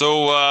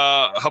 So,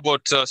 how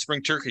about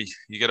spring turkey?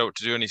 You get out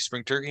to do any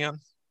spring turkey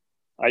hunting?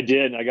 I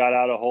did. I got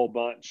out a whole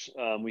bunch.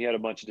 We had a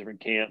bunch of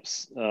different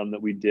camps that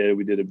we did.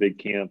 We did a big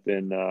camp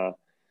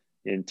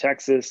in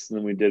Texas, and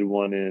then we did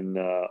one in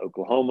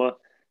Oklahoma,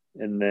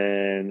 and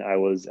then I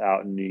was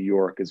out in New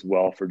York as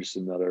well for just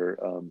another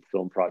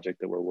film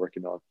project that we're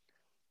working on.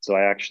 So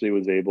I actually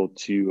was able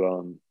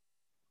to.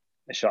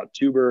 I shot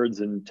 2 birds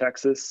in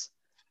Texas,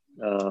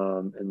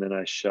 and then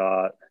I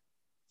shot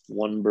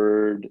 1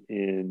 bird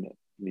in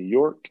New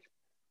York.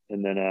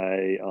 And then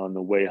on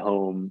the way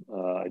home,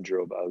 I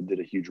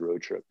did a huge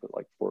road trip, but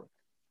like for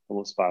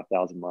almost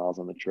 5,000 miles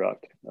on the truck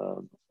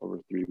over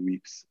 3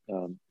 weeks.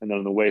 And then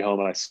on the way home,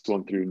 I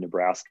swung through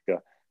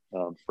Nebraska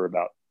for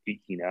about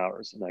 18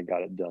 hours, and I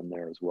got it done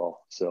there as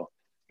well. So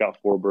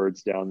got 4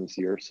 birds down this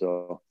year.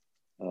 So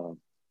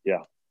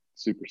yeah,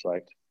 super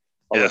psyched.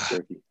 I love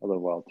turkey. I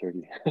love wild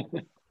turkey.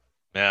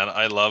 Man,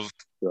 I love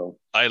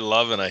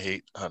and I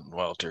hate hunting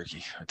wild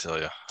turkey. I tell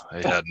you,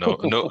 I had no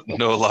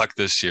luck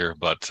this year,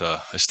 but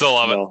I still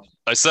love it.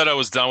 I said I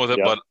was done with it,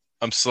 but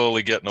I'm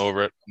slowly getting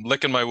over it. I'm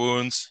licking my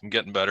wounds. I'm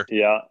getting better.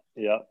 Yeah.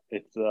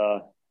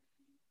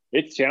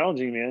 It's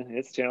challenging, man.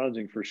 It's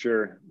challenging for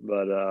sure,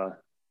 but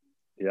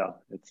yeah,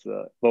 it's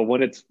but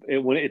when it's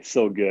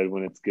so good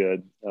when it's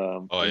good.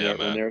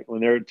 When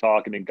they're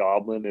talking and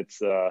gobbling,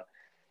 it's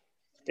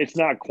It's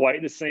not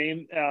quite the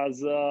same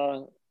as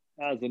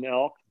an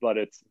elk, but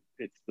it's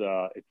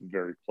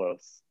very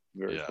close.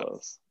 Very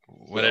close.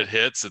 When it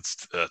hits,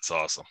 that's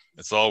awesome.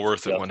 It's all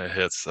worth it when it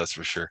hits. That's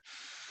for sure.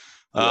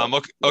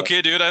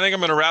 Okay, dude. I think I'm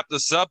going to wrap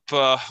this up.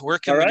 Where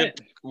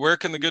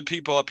can the good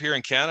people up here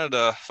in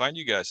Canada find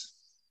you guys?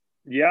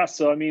 Yeah,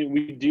 so I mean,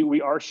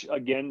 we are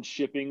again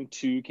shipping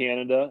to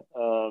Canada.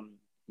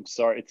 I'm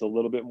sorry, it's a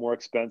little bit more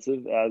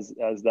expensive as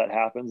that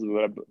happens,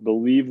 but I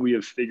believe we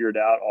have figured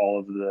out all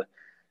of the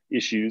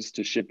issues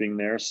to shipping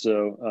there.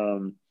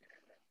 So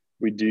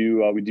we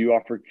do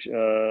offer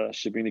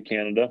shipping to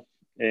Canada.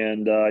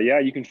 And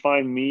you can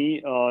find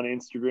me on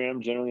Instagram.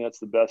 Generally, that's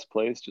the best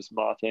place, just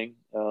Mahteng.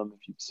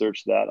 If you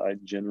search that, I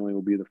generally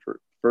will be the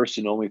first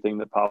and only thing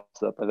that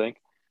pops up, I think.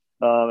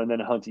 And then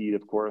Hunt to Eat,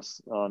 of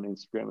course, on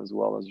Instagram as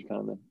well, as you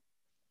kind of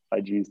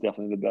IG is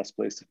definitely the best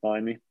place to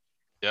find me.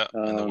 Yeah,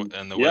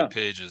 and the web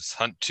page is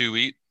Hunt to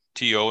Eat,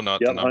 TO, not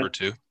the number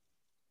 2.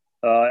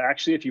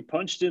 Actually, if you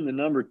punched in the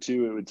number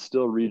 2, it would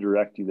still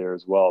redirect you there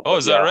as well. Oh,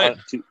 is that right?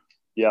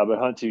 But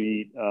Hunt to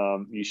Eat,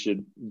 you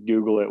should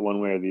Google it one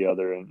way or the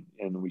other, and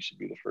we should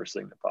be the first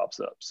thing that pops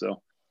up.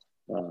 So,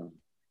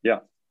 yeah.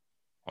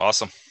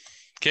 Awesome.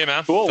 Okay,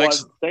 man. Cool.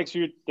 Thanks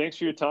for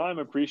your time.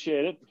 I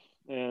appreciate it.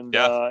 And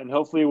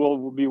hopefully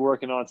we'll be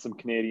working on some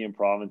Canadian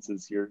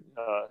provinces here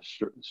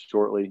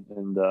shortly,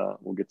 and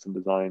we'll get some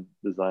design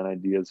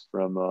ideas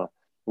from.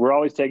 We're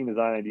always taking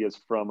design ideas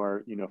from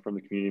from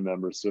the community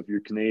members. So if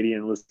you're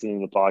Canadian listening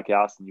to the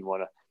podcast and you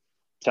want to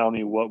tell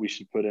me what we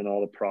should put in all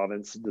the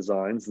province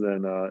designs,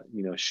 then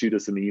shoot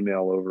us an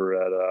email over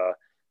at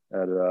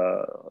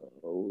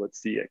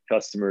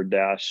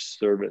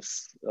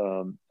customer-service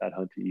at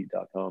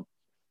hunttoeat.com.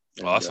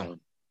 Awesome.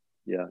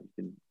 You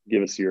can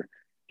give us your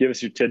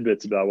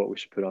tidbits about what we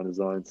should put on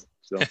designs.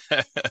 So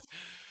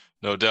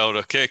no doubt.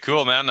 Okay,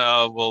 cool, man.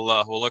 We'll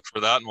look for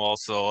that, and we'll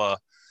also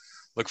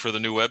look for the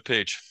new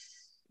webpage.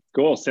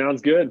 Cool.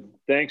 Sounds good.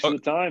 Thanks for the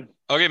time.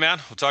 Okay, man.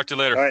 We'll talk to you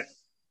later. All right.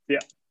 Yeah.